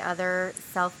any other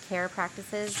self-care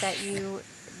practices that you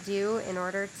do in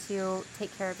order to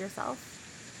take care of yourself?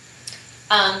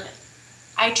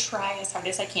 I try as hard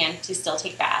as I can to still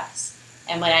take baths.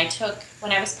 And when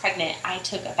I was pregnant, I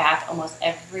took a bath almost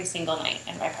every single night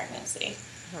in my pregnancy.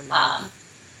 Oh,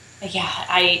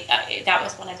 nice. That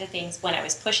was one of the things when I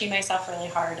was pushing myself really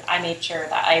hard. I made sure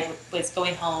that I was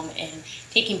going home and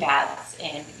taking baths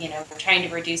and, trying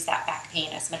to reduce that back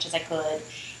pain as much as I could.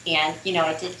 And,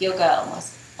 I did yoga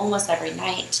almost every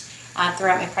night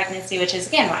throughout my pregnancy, which is,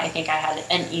 again, why I think I had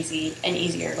an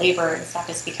easier labor and stuff,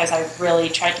 is because I really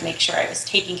tried to make sure I was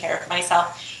taking care of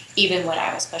myself, even when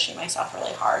I was pushing myself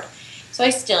really hard. So I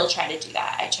still try to do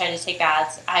that. I try to take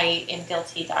baths. I am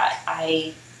guilty that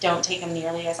I don't take them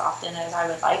nearly as often as I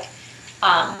would like.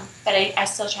 But I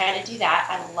still try to do that.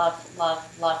 I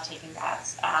love taking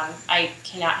baths. I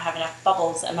cannot have enough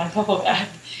bubbles in my bubble bath.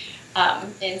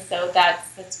 And so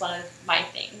that's one of my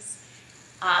things.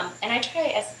 And I try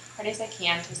as hard as I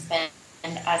can to spend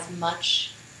as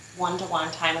much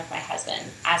one-to-one time with my husband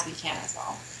as we can as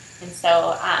well. And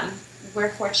so we're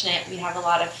fortunate. We have a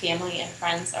lot of family and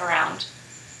friends around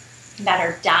that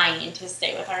are dying to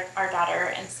stay with our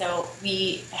daughter. And so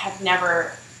we have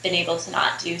never been able to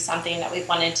not do something that we've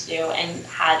wanted to do and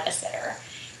had a sitter.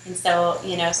 And so,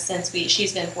 since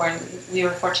she's been born, we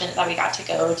were fortunate that we got to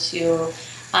go to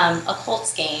a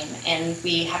Colts game, and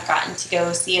we have gotten to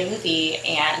go see a movie,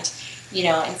 and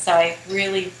so I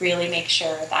really, really make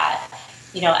sure that,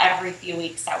 every few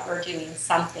weeks that we're doing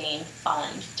something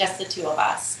fun, just the two of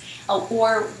us.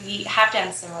 Or we have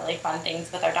done some really fun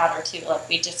things with our daughter too. Like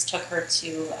we just took her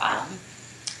to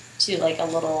like a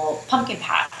little pumpkin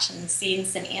patch and seeing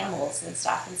some animals and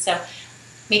stuff. And so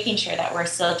making sure that we're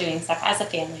still doing stuff as a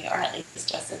family, or at least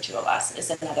just the two of us, is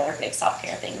another big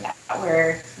self-care thing that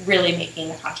we're really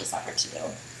making a conscious effort to do.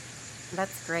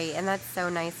 That's great. And that's so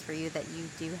nice for you that you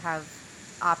do have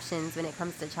options when it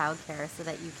comes to childcare so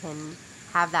that you can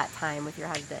have that time with your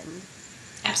husband.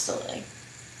 Absolutely.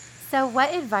 So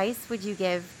what advice would you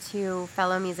give to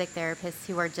fellow music therapists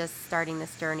who are just starting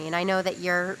this journey? And I know that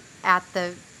you're at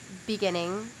the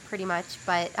beginning pretty much,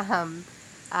 but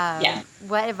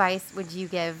what advice would you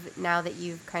give now that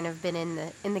you've kind of been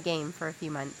in the game for a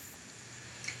few months?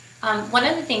 One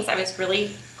of the things I was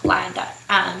really glad that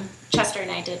Chester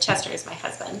and I did. Chester is my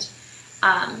husband.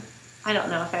 I don't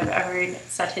know if I've ever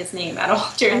said his name at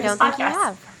all during this podcast. I don't think you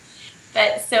have.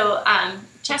 But so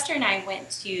Chester and I went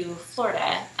to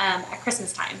Florida at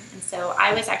Christmas time. And so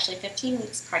I was actually 15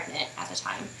 weeks pregnant at the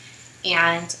time.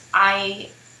 And I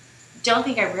don't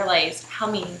think I realized how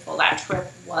meaningful that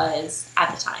trip was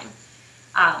at the time.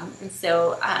 And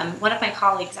so one of my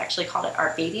colleagues actually called it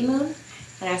our baby moon.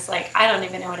 And I was like, I don't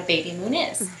even know what a baby moon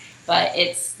is. But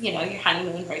it's, your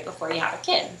honeymoon right before you have a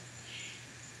kid.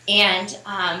 And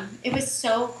it was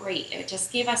so great. It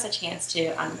just gave us a chance to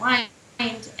unwind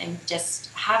and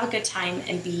just have a good time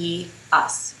and be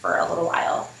us for a little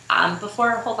while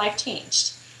before our whole life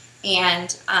changed.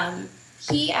 And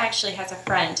he actually has a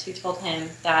friend who told him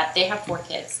that they have 4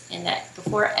 kids, and that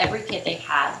before every kid they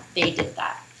had, they did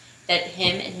that. That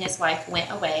him and his wife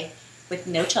went away with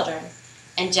no children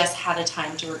and just had a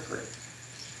time to regroup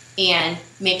and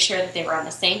make sure that they were on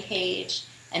the same page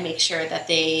and make sure that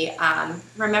they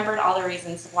remembered all the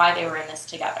reasons why they were in this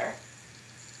together.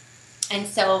 And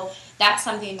so that's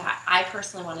something that I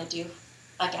personally want to do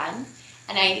again.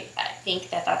 And I think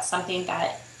that that's something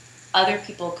that other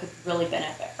people could really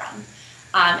benefit from.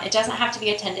 It doesn't have to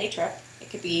be a 10-day trip. It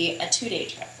could be a 2-day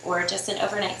trip or just an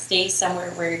overnight stay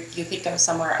somewhere where you could go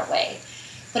somewhere away.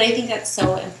 But I think that's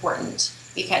so important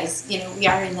because, we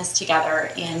are in this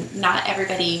together, and not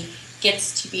everybody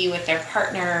gets to be with their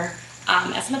partner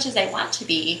as much as they want to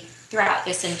be throughout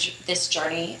this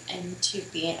journey into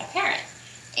being a parent.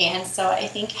 And so I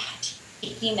think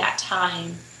taking that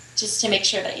time just to make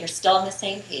sure that you're still on the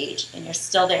same page and you're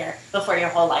still there before your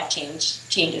whole life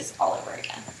changes all over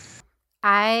again.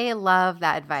 I love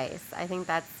that advice. I think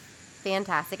that's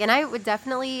fantastic. And I would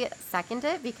definitely second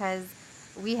it because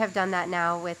we have done that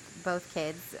now with both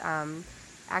kids.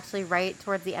 Actually, right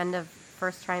towards the end of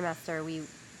first trimester, we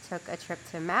took a trip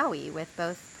to Maui with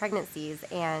both pregnancies.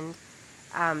 And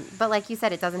but like you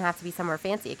said, it doesn't have to be somewhere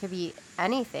fancy. It could be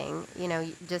anything.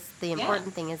 Just the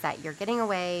important thing is that you're getting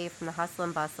away from the hustle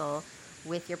and bustle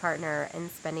with your partner and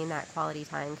spending that quality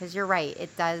time. Because you're right,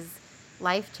 it does.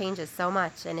 Life changes so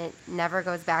much, and it never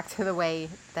goes back to the way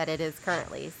that it is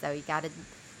currently. So you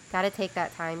gotta take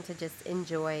that time to just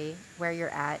enjoy where you're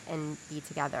at and be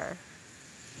together.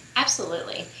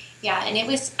 Absolutely, yeah. And it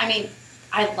was. I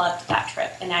loved that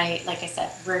trip, and like I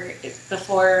said,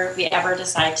 before we ever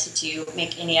decide to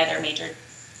make any other major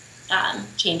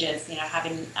changes,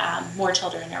 having more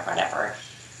children or whatever,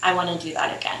 I want to do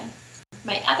that again.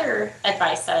 My other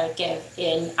advice that I would give,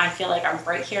 and I feel like I'm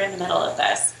right here in the middle of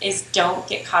this, is don't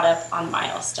get caught up on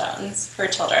milestones for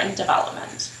children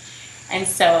development. And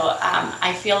so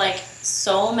I feel like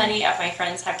so many of my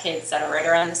friends have kids that are right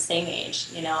around the same age.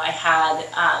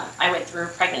 I went through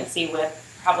pregnancy with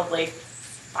probably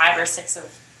 5 or 6 of,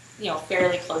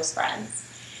 fairly close friends.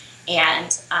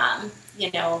 And,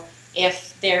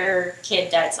 if their kid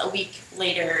that's a week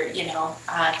later,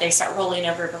 they start rolling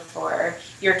over before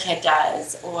your kid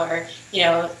does, or,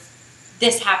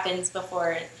 this happens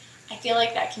before, I feel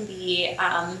like that can be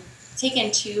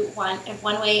taken to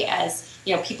one way as,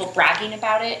 people bragging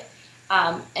about it.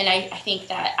 And I think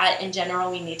that in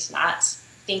general, we need to not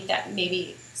think that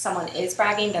maybe someone is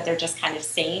bragging, that they're just kind of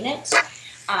saying it.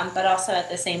 But also at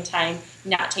the same time,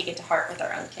 not take it to heart with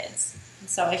our own kids. And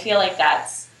so I feel like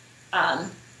that's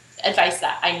advice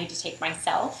that I need to take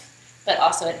myself, but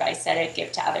also advice that I'd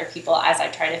give to other people as I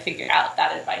try to figure out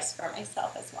that advice for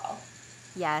myself as well.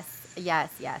 Yes.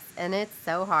 And it's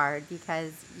so hard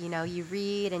because, you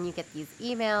read and you get these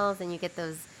emails and you get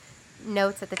those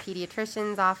notes at the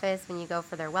pediatrician's office when you go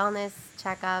for their wellness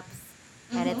checkups.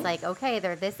 Mm-hmm. And it's like, okay,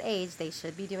 they're this age, they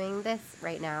should be doing this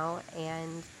right now.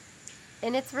 And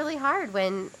it's really hard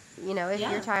when, if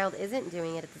your child isn't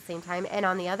doing it at the same time. And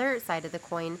on the other side of the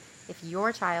coin, if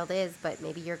your child is, but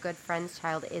maybe your good friend's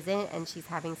child isn't, and she's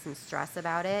having some stress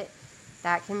about it,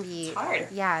 that can be hard.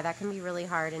 Yeah, that can be really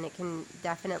hard, and it can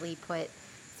definitely put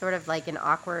sort of like an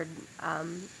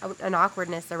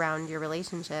awkwardness around your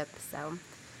relationship. So,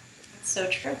 it's so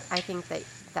true. I think that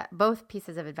both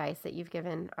pieces of advice that you've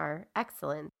given are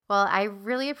excellent. Well, I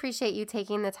really appreciate you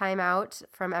taking the time out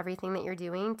from everything that you're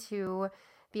doing to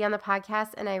be on the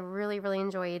podcast, and I really, really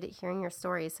enjoyed hearing your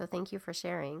stories. So thank you for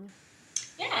sharing.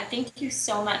 Yeah, thank you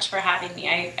so much for having me.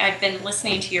 I've been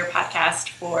listening to your podcast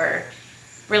for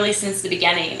really since the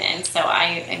beginning, and so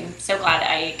I am so glad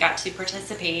I got to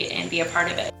participate and be a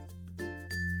part of it.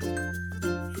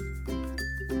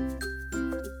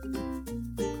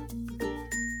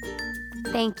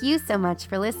 Thank you so much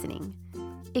for listening.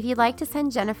 If you'd like to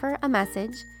send Jennifer a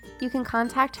message, you can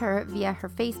contact her via her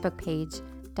Facebook page,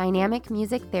 Dynamic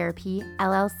Music Therapy,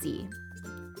 LLC.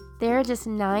 There are just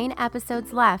 9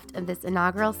 episodes left of this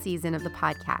inaugural season of the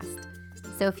podcast.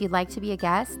 So if you'd like to be a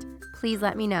guest, please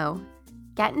let me know.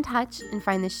 Get in touch and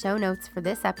find the show notes for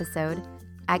this episode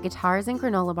at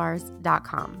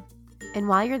guitarsandgranolabars.com. And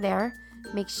while you're there,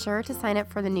 make sure to sign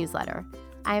up for the newsletter.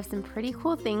 I have some pretty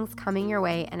cool things coming your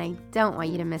way, and I don't want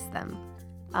you to miss them.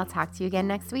 I'll talk to you again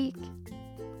next week.